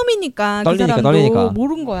그러니까 처음이니까 그 사람도 떨리니까.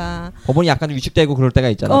 모른 거야. 법원이 약간 위축되고 그럴 때가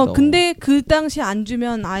있잖아. 근데 그 당시 안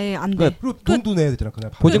주면 아예 안 돼. 그리고 돈도 내야 되잖아.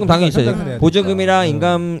 그냥 보증금 당연히 있어요. 보증금이랑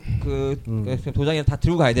인감 도장이랑 다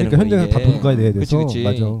들고 가야 되는 거야. 현장에서 다 들고 가야 돼서. 그치.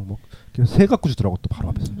 맞아. 새 갖고 주더라고 또 바로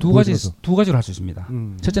앞에서. 두 가지로 할 수 있습니다.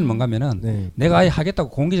 첫째는 뭔가면은 내가 아예 하겠다고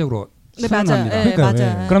공개적으로 선언합니다.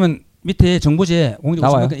 맞아요. 그러면 밑에 정보지에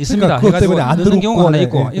공개적으로 있습니다. 그러니까 해가지고 안 넣는 경우가 하나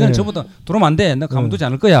있고 네. 이건 저보다 들어오면 안 돼. 너 가만두지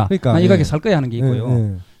않을 거야. 그러니까, 난 이 가게 살 거야 하는 게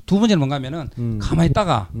있고요. 두 번째는 뭔가면은 가만히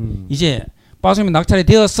있다가 이제 빠수면 낙찰이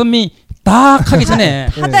되었습니다. 딱 하기 전에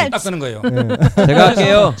딱 쓰는 거예요. 제가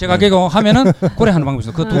할게요. 제가 하고 하면은 고래 하는 방법이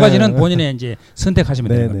있어요. 그 두 가지는 본인의 이제 선택하시면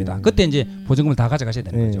되는 겁니다. 그때 이제 보증금을 다 가져가셔야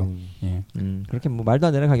되는 거죠. 그렇게 뭐 말도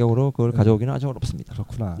안 되는 가격으로 그걸 가져오기는 아주 어렵습니다.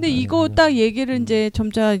 그렇구나. 근데 이거 딱 얘기를 이제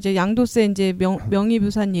점차 이제 양도세 이제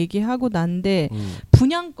명의부산 얘기하고 난데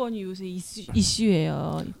분양권이 요새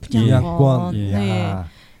이슈예요. 분양권. 네.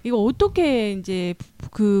 이거 어떻게 이제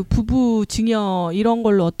그 부부 증여 이런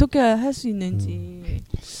걸로 어떻게 할 수 있는지.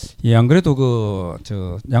 예, 안 그래도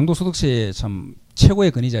저 양도소득세 참 최고의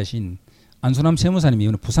권위자신 안수남 세무사님이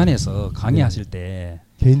오늘 부산에서 강의하실 때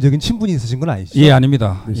개인적인 친분이 있으신 건 아니시죠? 예,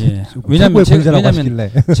 아닙니다. 예. 왜냐면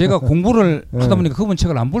제가 공부를 하다 보니까 그분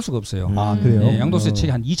책을 안 볼 수가 없어요. 아, 그래요? 예, 양도세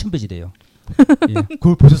책이 한 2,000페이지 돼요. 예.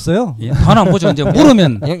 그걸 보셨어요? 예, 다는 안 보죠. 이제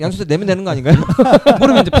물으면 양도세 내면 되는 거 아닌가요?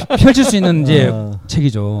 물으면 이제 펼칠 수 있는 이제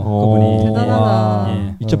책이죠. 그분이. 대단하다.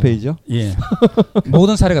 예. 2,000페이지요? 예.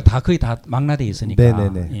 모든 사례가 다 거의 다 망라돼 있으니까.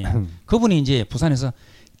 네네네. 예. 그분이 이제 부산에서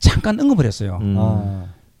잠깐 언급을 했어요.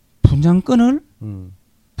 분양권을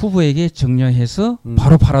부부에게 증여해서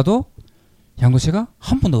바로 팔아도 양도세가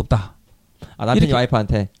한 푼도 없다. 남편이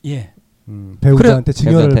와이프한테. 예. 배우자한테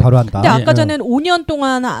증여를 바로 한다. 근데 아까 전에는 5년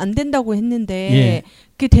동안 안 된다고 했는데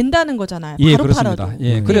그게 된다는 거잖아요. 바로 그렇습니다.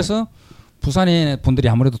 팔아도. 그래서 부산의 분들이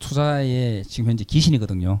아무래도 투자에 지금 현재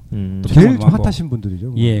기신이거든요. 제일 핫하신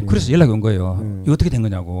분들이죠. 그래서 연락이 온 거예요. 이거 어떻게 된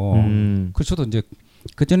거냐고. 그래서 저도 이제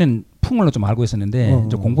그전에는 풍물로 좀 알고 있었는데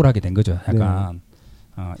좀 공부를 하게 된 거죠. 약간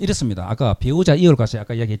이렇습니다. 아까 배우자 이월 과세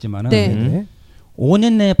아까 이야기했지만은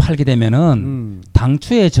 5년 내에 팔게 되면은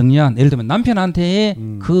당초에 정리한 예를 들면 남편한테의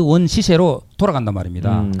그 원 시세로 돌아간단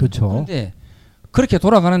말입니다. 그렇죠. 그런데 그렇게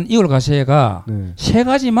돌아가는 이월 과세가 세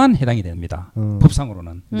가지만 해당이 됩니다.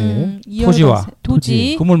 법상으로는 토지와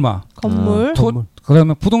토지, 건물,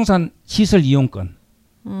 그다음에 부동산 시설 이용권,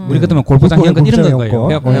 우리 그다음에 골프장 이용권 이런 거예요.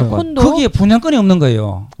 거기에 분양권이 없는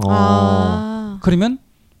거예요. 그러면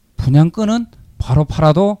분양권은 바로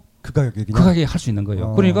팔아도 그 가격에 할 수 있는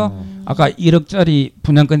거예요. 그러니까 아까 1억짜리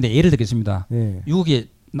분양권인데 예를 들겠습니다. 6억에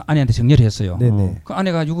아내한테 정리를 했어요. 그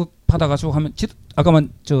아내가 6억 받아가지고 하면 아까만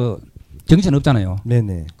정지는 없잖아요.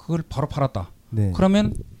 그걸 바로 팔았다.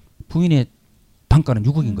 그러면 부인의 단가는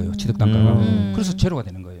 6억인 거예요. 취득 단가가. 그래서 제로가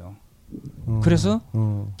되는 거예요. 그래서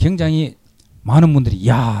굉장히 많은 분들이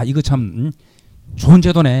야 이거 참 좋은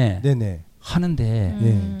제도네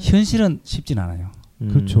하는데 현실은 쉽진 않아요.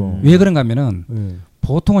 그렇죠. 왜 그런가 하면은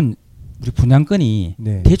보통은 우리 분양권이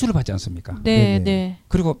대출을 받지 않습니까?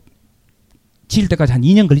 그리고 지을 때까지 한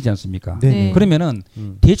 2년 걸리지 않습니까? 그러면은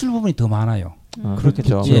대출 부분이 더 많아요.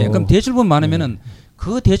 그렇겠죠. 그럼 대출 부분 많으면은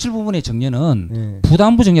그 대출 부분의 정려는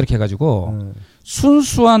부담부 정려 이렇게 해가지고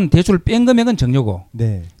순수한 대출을 뺀 금액은 정려고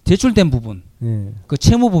대출된 부분 그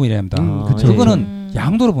채무 부분이라 합니다. 그거는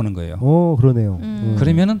양도로 보는 거예요. 그러네요.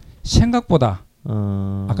 그러면은 생각보다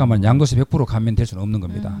아까 말한 양도세 100% 감면 될 수는 없는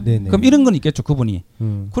겁니다. 그럼 이런 건 있겠죠. 그분이.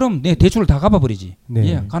 그럼 내 대출을 다 갚아버리지.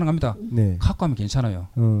 가능합니다. 갖고 하면 괜찮아요.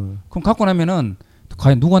 그럼 갖고 나면은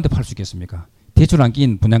과연 누구한테 팔 수 있겠습니까? 대출 안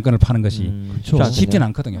낀 분양권을 파는 것이 쉽지는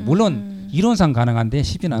않거든요. 물론 이론상 가능한데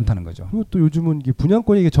쉽지는 않다는 거죠. 그리고 또 요즘은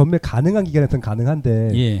분양권이 전매 가능한 기간에서는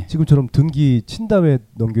가능한데 지금처럼 등기 친 다음에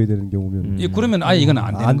넘겨야 되는 경우면 그러면 아예 이건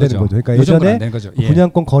안 되는 거죠. 그러니까 예전에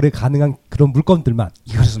분양권 거래 가능한 그런 물건들만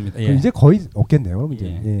그렇습니다. 이제 거의 없겠네요.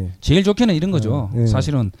 제일 좋게는 이런 거죠.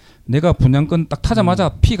 사실은 내가 분양권 딱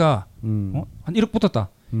타자마자 피가 한 1억 붙었다.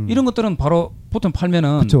 이런 것들은 바로 보통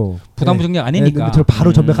팔면은 부담부 정리 아니니까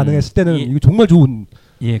바로 전매 가능했을 때는 이거 정말 좋은.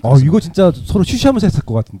 이거 진짜 서로 쉬쉬하면서 했을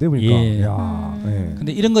것 같은데 보니까.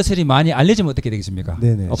 근데 이런 것들이 많이 알려지면 어떻게 되겠습니까?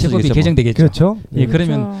 세법이 개정되겠죠. 그렇죠.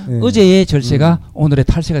 그러면 어제의 절세가 오늘의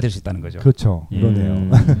탈세가 될 수 있다는 거죠. 그렇죠. 그러네요.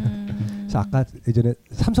 그래서 아까 예전에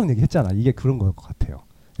삼성 얘기했잖아. 이게 그런 것 같아요.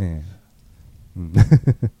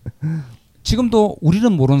 지금도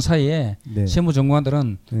우리는 모르는 사이에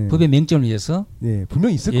세무정보관들은 법의 맹점을 위해서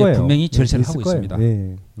분명히 있을 거예요. 분명히 절세를 하고 있습니다.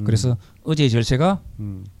 그래서 어제의 절세가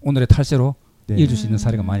오늘의 탈세로 이어질 수 있는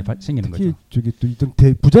사례가 많이 생기는 특히 거죠. 저기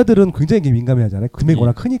또 부자들은 굉장히 민감해하잖아요. 금액이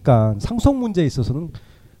워낙 크니까 상속 문제에 있어서는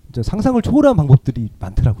상상을 초월한 방법들이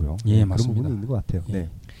많더라고요. 맞습니다. 그런 부분이 있는 것 같아요.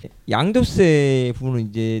 양도세 부분은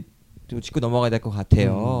이제 좀 짚고 넘어가야 될 것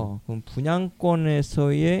같아요. 그럼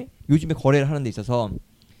분양권에서의 요즘에 거래를 하는 데 있어서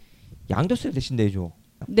양도세를 대신 내줘.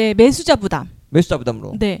 매수자 부담. 매수자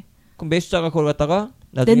부담으로. 그럼 매수자가 그걸 갖다가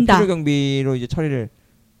나중에 필요 경비로 이제 처리를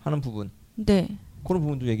하는 부분. 그런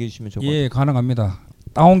부분도 얘기해 주시면 좋을 것 같아요. 가능합니다.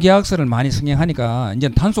 다운 계약서를 많이 승인하니까 이제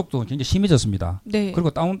단속도 굉장히 심해졌습니다.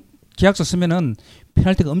 그리고 다운 계약서 쓰면은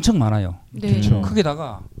페널티가 엄청 많아요.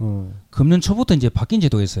 거기다가 금년 초부터 이제 바뀐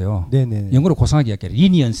제도가 있어요. 영어로 고상하게 이야기해요.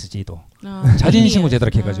 리니언스 제도. 자진신고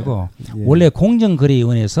제도라고 해가지고 원래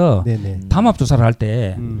공정거래위원회에서 담합 조사를 할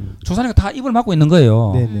때 조사니까 다 입을 막고 있는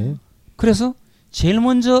거예요. 그래서 제일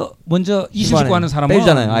먼저 이수신고 하는 사람은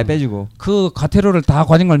빼주잖아요. 아예 빼주고 그 과태료를 다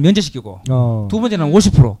과징금을 면제시키고 두 번째는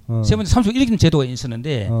 50%, 세 번째 30% 이렇게 제도가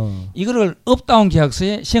있었는데 이거를 업다운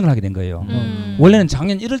계약서에 시행을 하게 된 거예요. 원래는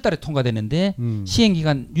작년 1월달에 통과됐는데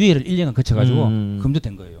시행기간 유예를 1년간 거쳐가지고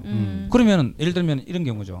금지된 거예요. 그러면 예를 들면 이런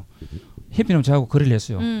경우죠. 해피님 저하고 거래를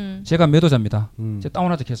했어요. 제가 매도자입니다. 제가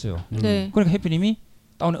다운하자 했어요. 그러니까 해피님이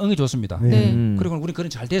다운에 응해줬습니다. 그리고 우리 거래는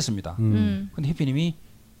잘 됐습니다. 근데 해피님이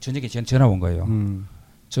저녁에 전화 온 거예요.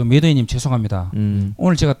 저 매도인님 죄송합니다.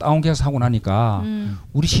 오늘 제가 다운 계약서 하고 나니까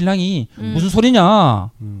우리 신랑이 무슨 소리냐?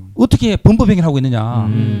 어떻게 범법행위를 하고 있느냐?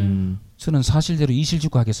 저는 사실대로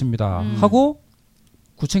이실직고 하겠습니다. 하고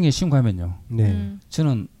구청에 신고하면요.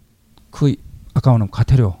 저는 그 아까운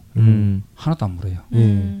과태료 하나도 안 물어요.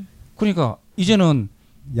 그러니까 이제는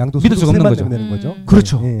믿을 수가 없는 거죠.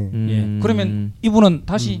 그렇죠. 그러면 이분은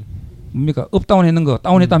다시 뭡니까 업다운했는 거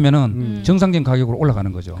다운했다면은 정상적인 가격으로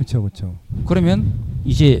올라가는 거죠. 그렇죠. 그러면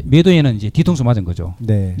이제 매도에는 이제 뒤통수 맞은 거죠.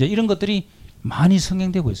 이제 이런 것들이 많이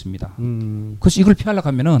성행되고 있습니다. 그래서 이걸 피하려고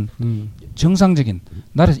하면은 정상적인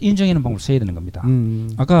나라에서 인정하는 방법을 써야 되는 겁니다.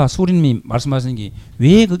 아까 수리님이 말씀하신 게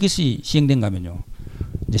왜 그것이 시행된가 하면요.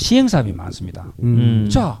 이제 시행사업이 많습니다.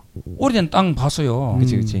 자, 오래된 땅 봤어요.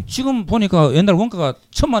 그치. 지금 보니까 옛날 원가가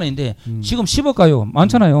 1,000만 원인데 지금 10억 가요.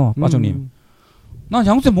 많잖아요. 빠정님. 난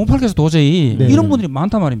양도세 못 팔겠어 도저히. 네네. 이런 분들이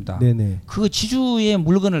많단 말입니다. 네네. 그 지주의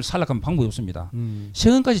물건을 살려고 하면 방법이 없습니다.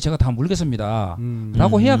 세금까지 제가 다 물겠습니다.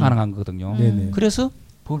 라고 해야 가능한 거거든요. 그래서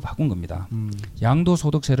법을 바꾼 겁니다.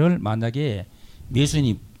 양도소득세를 만약에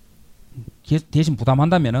매수인이 대신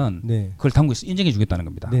부담한다면은 그걸 당국에서 인정해 주겠다는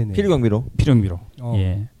겁니다. 필요경비로.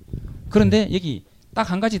 예. 그런데 여기 딱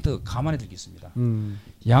한 가지 더 감안해 둘 게 있습니다.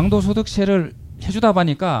 양도소득세를 해주다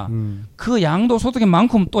보니까 그 양도소득의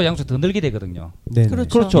만큼 또 양도세 더 늘게 되거든요.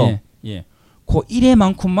 그렇죠. 예. 그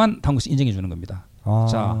 1회만큼만 당국에서 인정해 주는 겁니다. 아.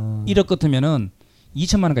 자, 1억 같으면은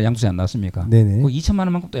 2천만 원까지 양도세 안 나왔습니까? 그 2천만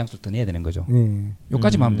원만큼 또 양도세 더 내야 되는 거죠.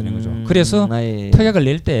 요까지만 하면 되는 거죠. 그래서 특약을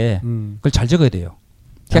낼 때 그걸 잘 적어야 돼요.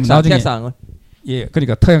 특약사항을. 예,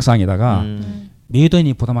 그러니까 특약사항에다가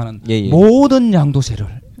매도인이 부담하는 모든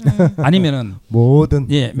양도세를 아니면은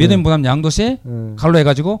매도인 부담 양도세 갈로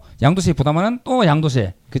해가지고 양도세 부담하는 또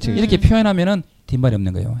양도세 이렇게 표현하면은 뒷말이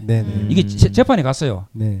없는 거예요. 이게 재판에 갔어요.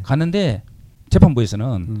 갔는데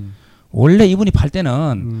재판부에서는 원래 이분이 팔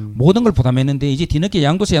때는 모든 걸 부담했는데 이제 뒤늦게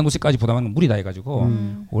양도세까지 부담하는 건 무리다 해가지고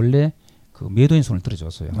원래 그 매도인 손을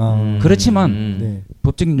들어줬어요. 그렇지만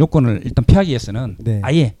법적인 요건을 일단 피하기 위해서는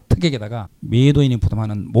아예 특약에다가 매도인이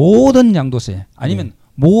부담하는 모든 양도세 아니면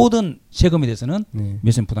모든 세금에 대해서는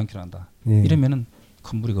매수인 부담키로 한다. 이러면은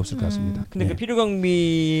큰 무리가 없을 것 같습니다. 근데 그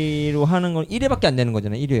필요경비로 하는 건 1회밖에 안 되는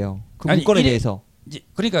거잖아요. 1회요. 그 물건에 대해서. 이제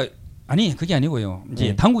그러니까 아니 그게 아니고요.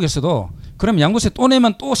 이제 당국에서도 그럼 양도세 또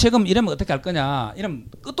내면 또 세금 이러면 어떻게 할 거냐 이러면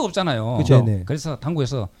끝도 없잖아요. 그렇죠. 그래서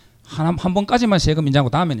당국에서 한 번까지만 세금 인정하고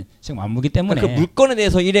다음에는 세금 안 물기 때문에 그 물건에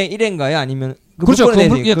대해서 1회인가요? 아니면 그 그렇죠.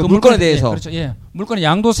 물건에 대해서 그렇죠. 예. 물건의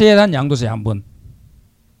양도세에 대한 양도세 한 번.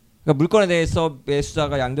 그러니까 물건에 대해서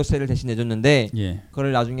매수자가 양도세를 대신 내줬는데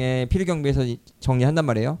그걸 나중에 필요경비에서 정리한단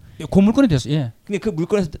말이에요. 그 물건에 대해서 근데 그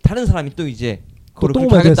물건에서 다른 사람이 또 이제 또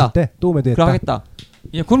매도했을 때 또 매도했다. 하겠다.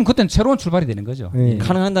 예, 그럼 그때는 새로운 출발이 되는 거죠.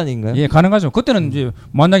 가능한다는 얘기인가요? 예, 가능하죠. 그때는 이제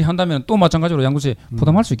만약에 한다면 또 마찬가지로 양도세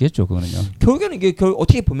부담할 수 있겠죠, 그거는요. 결국에는 이게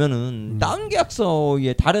어떻게 보면은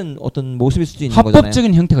다운계약서의 다른 어떤 모습일 수도 있는 거잖아요.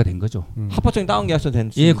 합법적인 형태가 된 거죠. 합법적인 다운계약서 된.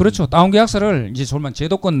 예, 그렇죠. 다운계약서를 이제 정말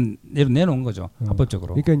제도권 내놓은 거죠,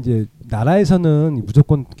 합법적으로. 그러니까 이제 나라에서는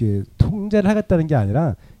무조건 이렇게 통제를 하겠다는 게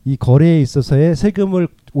아니라 이 거래에 있어서의 세금을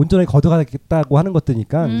온전하게 걷어가겠다고 하는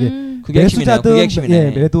것들이니까 이게 매수자든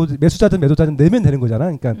매수자든 매도자든 내면 되는 거잖아.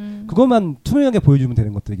 그러니까 그것만 투명하게 보여주면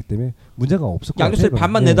되는 것들이기 때문에 문제가 없을 것 같아요. 양도세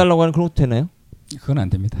반만 내달라고 하는 그런 것도 되나요? 그건 안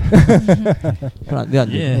됩니다. 그건 왜 안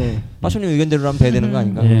돼요? 빠쇼님 의견대로 하면 돼야 되는 거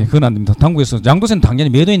아닌가? 예, 그건 안 됩니다. 당국에서 양도세는 당연히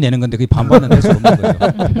매도인 내는 건데 그게 반반은 낼 수 없는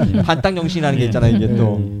거죠. 반땅 정신이라는 게 있잖아요. 이게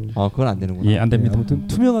또 그건 안 되는구나. 예, 안 됩니다. 아무튼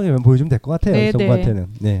투명하게만 보여주면 될 것 같아요. 정부한테는.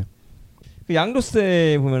 그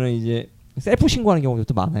양도세 보면은 이제 셀프 신고하는 경우도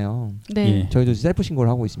또 많아요. 저희도 셀프 신고를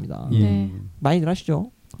하고 있습니다. 많이들 하시죠?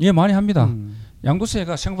 예, 많이 합니다.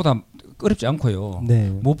 양도세가 생각보다 어렵지 않고요.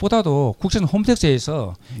 무엇보다도 국세청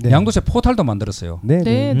홈택스에서 양도세 포탈도 만들었어요.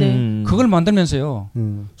 그걸 만들면서요.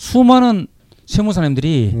 수많은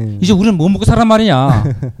세무사님들이 이제 우리는 뭐 먹고 살란 말이냐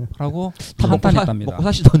라고 한탄했답니다. 먹고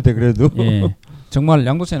사시던데 그래도. 예, 정말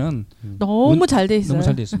양도세는 너무 잘 돼 있어요. 너무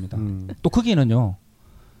잘 돼 있습니다. 또 거기는요.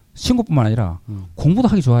 신고뿐만 아니라 공부도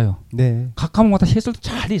하기 좋아요. 각 과목마다 해설도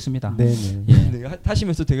잘 돼 있습니다.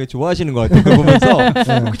 하시면서 되게 좋아하시는 것 같아요.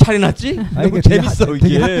 보면서 잘 해놨지? 너무 재밌어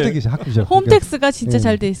이게. 되게 학구적. 홈택스가 진짜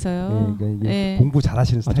잘 돼 있어요. 공부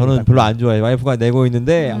잘하시는 스타일. 저는 별로 안 좋아해요. 와이프가 내고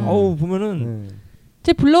있는데 보면은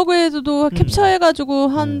제 블로그에서도 캡처해가지고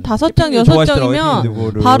한 5장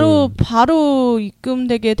 6장이면 바로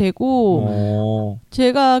입금되게 되고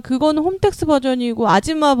제가 그거는 홈택스 버전이고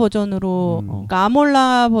아즈마 버전으로 그러니까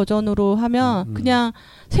아몰라 버전으로 하면 그냥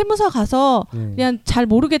세무사 가서 그냥 잘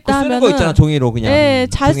모르겠다 하면은 쓰는 거 있잖아 종이로 그냥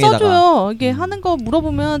잘 써줘요. 이게 하는 거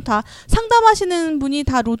물어보면 다 상담하시는 분이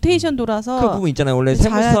다 로테이션 돌아서 그 부분 있잖아요. 원래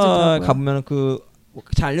세무사 가보면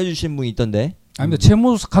잘 알려주시는 분이 있던데. 아닙니다.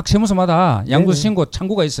 각 세무서마다 양도세 신고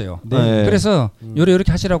창구가 있어요. 그래서 요렇게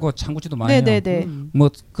하시라고 창구지도 많이 해요. 뭐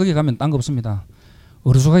거기 가면 딴 거 없습니다.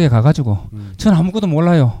 어르숙하게 가가지고 저는 아무것도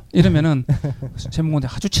몰라요. 이러면은 세무공무원들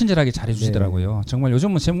아주 친절하게 잘해주시더라고요. 정말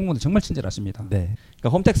요즘은 세무공무원들 정말 친절하십니다. 그러니까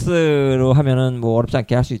홈택스로 하면은 뭐 어렵지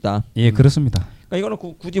않게 할 수 있다. 예, 그렇습니다. 그러니까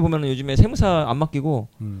이거는 굳이 보면은 요즘에 세무사 안 맡기고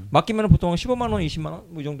맡기면은 보통 15만 원, 20만 원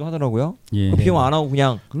뭐 이 정도 하더라고요. 예. 비용 안 하고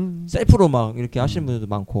그냥 셀프로 막 이렇게 하시는 분들도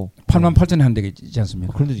많고. 88,000에 한 데 있지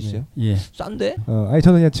않습니까? 그런 데도 있어요? 예. 싼데? 아니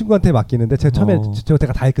저는 그냥 친구한테 맡기는데 제가 처음에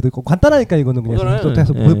제가 다 했거든요. 간단하니까 이거는 그냥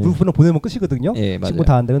해서 보내면 끝이거든요. 예, 친구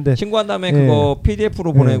다 하는데 근데 친구한 다음에 그거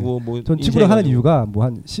PDF로 보내고 뭐. 전 친구랑 하는 이유가 뭐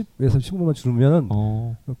한 10에서 15만 주면은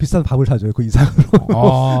비싼 밥을 사줘요. 그 이상으로.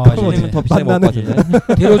 손님은 더 비싸게 먹을 것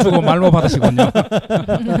같은데. 데려주고 말로 받으시군요.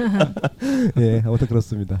 예, 아무튼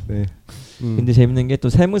그렇습니다. 네. 근데 재밌는 게 또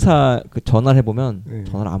세무사 그 전화를 해보면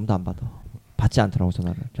전화를 아무도 안 받아. 받지 않더라고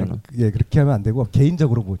전화를. 저는. 예, 그렇게 하면 안 되고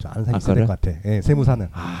개인적으로 뭐 아는 사람이 있어야 될 것 같아. 예, 세무사는.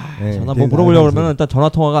 전화 뭐 물어보려고 그러면 일단 전화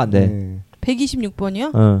통화가 안 돼.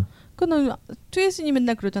 126번이요? 그는 투에이스님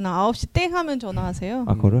맨날 그러잖아. 9시 땡 하면 전화하세요.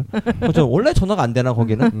 그거를? 원래 전화가 안 되나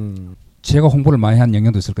거기는? 제가 홍보를 많이 한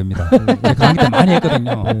영향도 있을 겁니다. 제가 강의 때 많이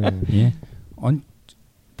했거든요. 예.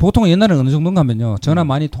 보통 옛날에 어느 정도인가 하면요. 전화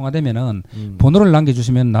많이 통화되면은 번호를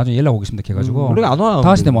남겨주시면 나중에 연락 오겠습니다. 해가지고. 우리가 안 와요.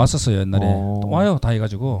 다 시대 왔었어요. 옛날에. 또 와요. 다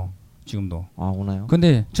해가지고. 지금도. 오나요?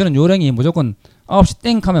 근데 저는 요령이 무조건 9시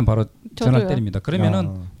땡 하면 바로 전화를 때립니다.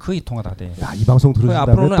 그러면은 거의 통화 다 돼. 야, 이 방송 들으신다면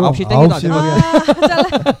앞으로는 9시 땡이도 안 돼.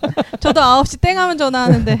 저도 9시 땡 하면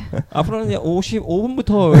전화하는데. 앞으로는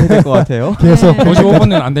 55분부터 해야 될 것 같아요. 계속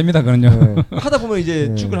 55분은 안 됩니다. 그런요. 하다 보면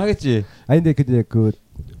이제 출근하겠지. 아니 근데 이제 그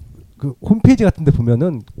홈페이지 같은 데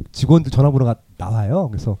보면은 직원들 전화번호가 나와요.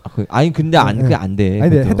 그래서 아니 근데 그게 안 돼. 아니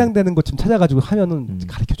근데 해당되는 것 좀 찾아가지고 하면은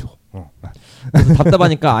가르쳐 줘. 그래서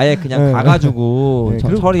답답하니까 아예 그냥 가가지고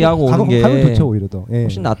처리하고 오는 게 좋죠, 오히려 더.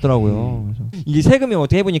 훨씬 낫더라고요. 그래서 이게 세금이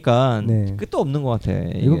어떻게 해보니까 끝도 없는 것 같아.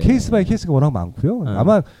 이건 케이스 바이 케이스가 워낙 많고요.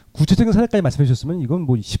 아마 구체적인 사례까지 말씀해 주셨으면 이건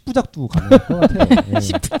뭐 10부작도 가능할 것 같아요.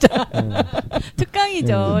 10부작.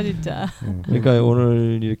 특강이죠, 진짜. 그러니까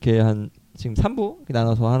오늘 이렇게 한 지금 3부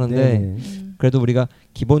나눠서 하는데 그래도 우리가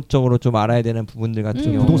기본적으로 좀 알아야 되는 부분들 같은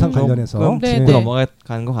경우 부동산 관련해서 짚고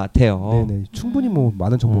넘어가는 것 같아요. 네네. 충분히 뭐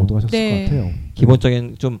많은 정보 얻어가셨을 것 같아요.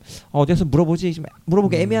 기본적인 좀 어디서 물어보지 좀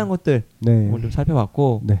물어보기 애매한 것들 오늘 좀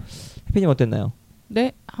살펴봤고 해피님 어땠나요?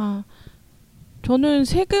 네, 저는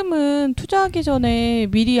세금은 투자하기 전에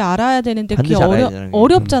미리 알아야 되는데 그게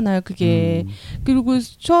어렵잖아요. 그게. 그리고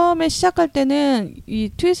처음에 시작할 때는 이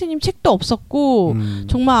투에이스님 책도 없었고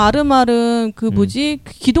정말 아름아름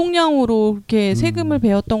기동량으로 이렇게 세금을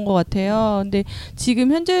배웠던 것 같아요. 근데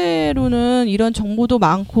지금 현재로는 이런 정보도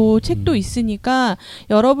많고 책도 있으니까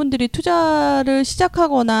여러분들이 투자를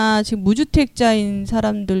시작하거나 지금 무주택자인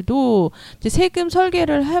사람들도 이제 세금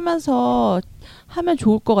설계를 하면서 하면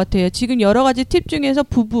좋을 것 같아요. 지금 여러 가지 팁 중에서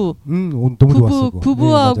부부하고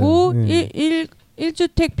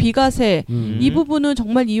 1주택 비과세 이 부분은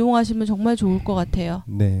정말 이용하시면 정말 좋을 것 같아요.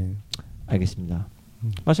 네, 알겠습니다.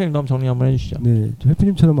 마시님 너무 정리 한번 해주시죠. 네,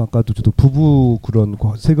 해피님처럼 아까도 저도 부부 그런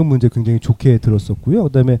세금 문제 굉장히 좋게 들었었고요.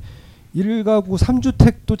 그다음에 1가구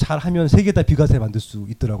 3주택도 잘하면 3개 다 비과세 만들 수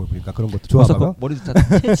있더라고요. 그러니까 그런 것도 좋아하고요. 머리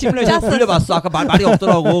시뮬레이션 굴려봤어. 아까 말이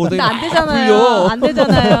없더라고. 근데 안 되잖아요. 안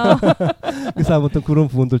되잖아요. 그래서 아무튼 그런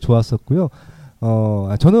부분들 좋았었고요.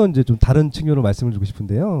 저는 이제 좀 다른 측면으로 말씀을 드리고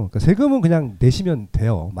싶은데요. 그러니까 세금은 그냥 내시면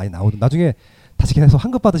돼요. 많이 나오든 나중에 다시 계속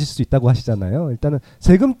환급 받으실 수 있다고 하시잖아요. 일단은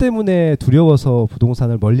세금 때문에 두려워서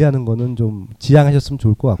부동산을 멀리하는 거는 좀 지양하셨으면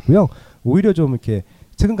좋을 것 같고요. 오히려 좀 이렇게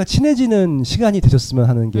세금과 친해지는 시간이 되셨으면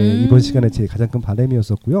하는 게 이번 시간에 제 가장 큰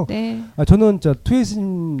바람이었었고요. 네. 저는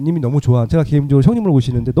투에이스님이 너무 제가 개인적으로 형님을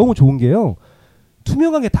오시는데 너무 좋은 게요.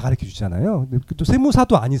 투명하게 다 가르쳐 주잖아요. 또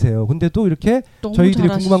세무사도 아니세요. 근데 또 이렇게 저희들이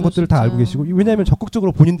궁금한 것들을 다 알고 계시고, 왜냐하면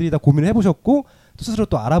적극적으로 본인들이 다 고민을 해보셨고 또 스스로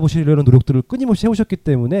또 알아보시려는 노력들을 끊임없이 해오셨기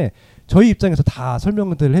때문에 저희 입장에서 다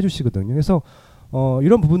설명들을 해주시거든요. 그래서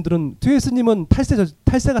이런 부분들은 투에이스님은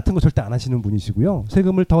탈세 같은 거 절대 안 하시는 분이시고요.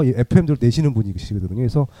 세금을 더 FM대로 내시는 분이시거든요.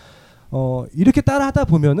 그래서 이렇게 따라하다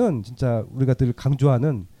보면은 진짜 우리가 늘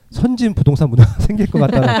강조하는 선진 부동산 문화가 생길 것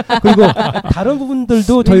같다는. 그리고 다른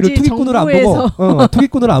부분들도 저희를 투기꾼으로 안 보고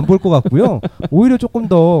투기꾼으로 안 볼 것 같고요. 오히려 조금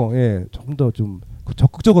더 좀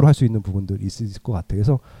적극적으로 할 수 있는 부분들이 있을 것 같아요.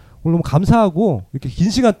 그래서 오늘 너무 감사하고 이렇게 긴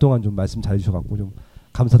시간 동안 좀 말씀 잘해주셔갖고 좀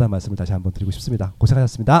감사하다는 말씀을 다시 한번 드리고 싶습니다.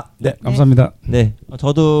 고생하셨습니다. 네, 감사합니다. 네,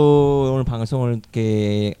 저도 오늘 방송을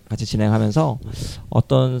이렇게 같이 진행하면서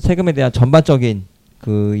어떤 세금에 대한 전반적인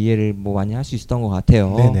그 이해를 뭐 많이 할 수 있었던 것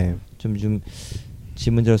같아요. 네네. 좀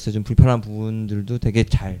질문들로서 좀 불편한 부분들도 되게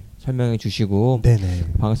잘 설명해 주시고,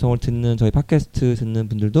 네네. 방송을 듣는 저희 팟캐스트 듣는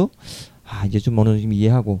분들도 이제 좀 어느 정도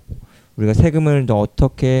이해하고 우리가 세금을 더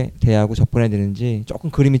어떻게 대하고 접근해야 되는지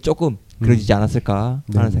그림이 조금 그려지지 않았을까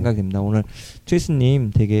하는 생각이 듭니다. 오늘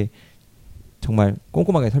투에이스님 되게 정말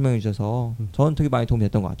꼼꼼하게 설명해 주셔서 저는 되게 많이 도움이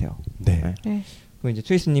됐던 것 같아요. 네. 그럼 이제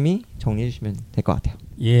투에이스님이 정리해 주시면 될 것 같아요.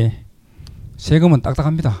 예, 세금은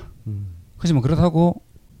딱딱합니다. 하지만 그렇다고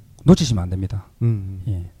놓치시면 안 됩니다.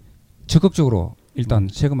 예. 적극적으로 일단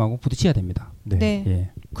세금하고 부딪혀야 됩니다. 네. 예.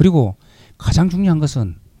 그리고 가장 중요한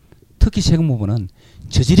것은 특히 세금 부분은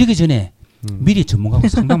저지르기 전에 미리 전문가하고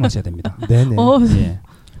상담하셔야 됩니다. 네네. 예.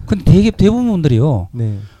 근데 대부분 분들이요.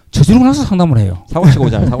 네. 저지르고 나서 상담을 해요. 사고치고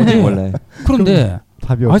오잖아요. 사고치고 원래. 그런데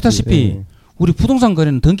아시다시피 우리 부동산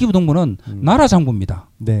거래는 등기부등본은 나라 장부입니다.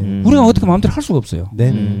 네. 우리가 어떻게 마음대로 할 수가 없어요.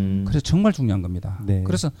 그래서 정말 중요한 겁니다. 네.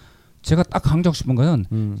 그래서 제가 딱 강조하고 싶은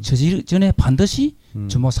것은 저지르기 전에 반드시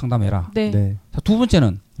전문가 상담해라. 네. 네. 자, 두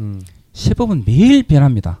번째는 세법은 매일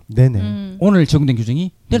변합니다. 네네. 오늘 적용된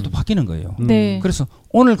규정이 내일 또 바뀌는 거예요. 네. 그래서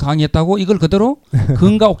오늘 강의했다고 이걸 그대로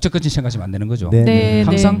근과 옥적까지 생각하시면 안 되는 거죠. 네.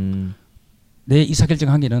 항상 내 이사결정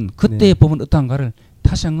하기는 그때의 법은 어떠한가를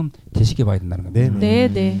다시 한번 되새겨 봐야 된다는 겁니다.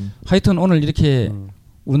 네. 하여튼 오늘 이렇게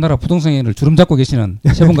우리나라 부동산을 주름 잡고 계시는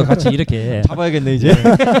세 분과 같이 이렇게 잡아야겠네 이제.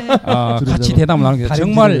 같이 대담을 나누는 게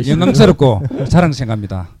정말 영광스럽고 자랑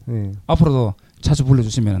생각합니다. 앞으로도 자주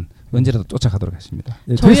불러주시면 언제라도 쫓아가도록 하겠습니다.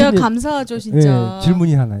 저희야 감사하죠 진짜.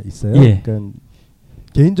 질문이 하나 있어요. 예. 그러니까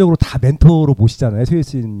개인적으로 다 멘토로 모시잖아요,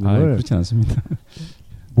 투에이스님을. 그렇진 않습니다.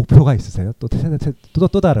 목표가 있으세요? 또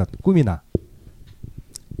다른 꿈이나?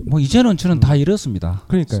 뭐 이제는 저는 다 이뤘습니다.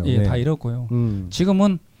 그러니까요. 예, 네. 다 이뤘고요.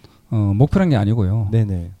 지금은 목표란 게 아니고요.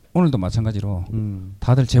 네네. 오늘도 마찬가지로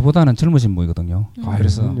다들 제보다는 젊으신 분이거든요.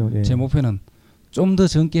 그래서 예. 제 목표는 좀 더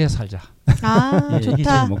젊게 살자. 아, 예, 이게 제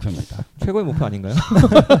좋다. 목표입니다. 최고의 목표 아닌가요?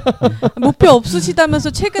 목표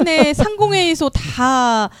없으시다면서 최근에 상공회의소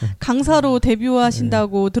다 강사로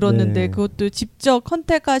데뷔하신다고 들었는데 그것도 직접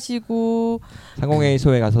컨택하시고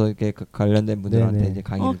상공회의소에 가서 이렇게 관련된 분들한테 이제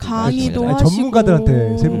강의도 하시고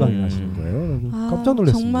전문가들한테 세무 강의를 하시는 거예요. 깜짝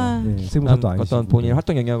놀랐습니다. 정말 세무사도 아니시고 어떤 본인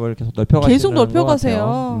활동 영역을 계속 넓혀가시는 계속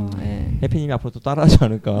넓혀가세요. 해피님이 앞으로 또 따라하지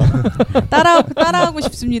않을까. 따라하고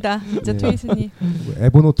싶습니다. 진짜 투에이스님.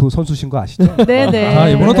 에버노트 선수신 거 아시죠?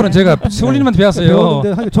 네네. 에버노트는 제가 서울님한테 배웠어요.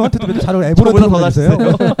 배웠는데 저한테도 맨날 잘 에버노트로 더 가르쳐요.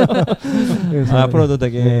 앞으로도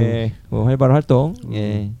되게 활발한 활동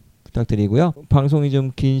부탁드리고요. 방송이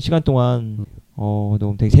좀 긴 시간 동안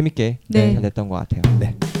너무 되게 재밌게 잘 됐던 것 같아요.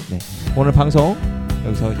 네. 오늘 방송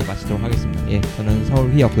여기서 이제 마치도록 하겠습니다. 저는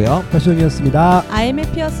서울휘였고요. 패션이었습니다.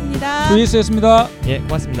 아임해피였습니다. 투에이스였습니다.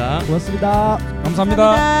 고맙습니다. 고맙습니다. 감사합니다.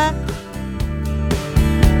 감사합니다.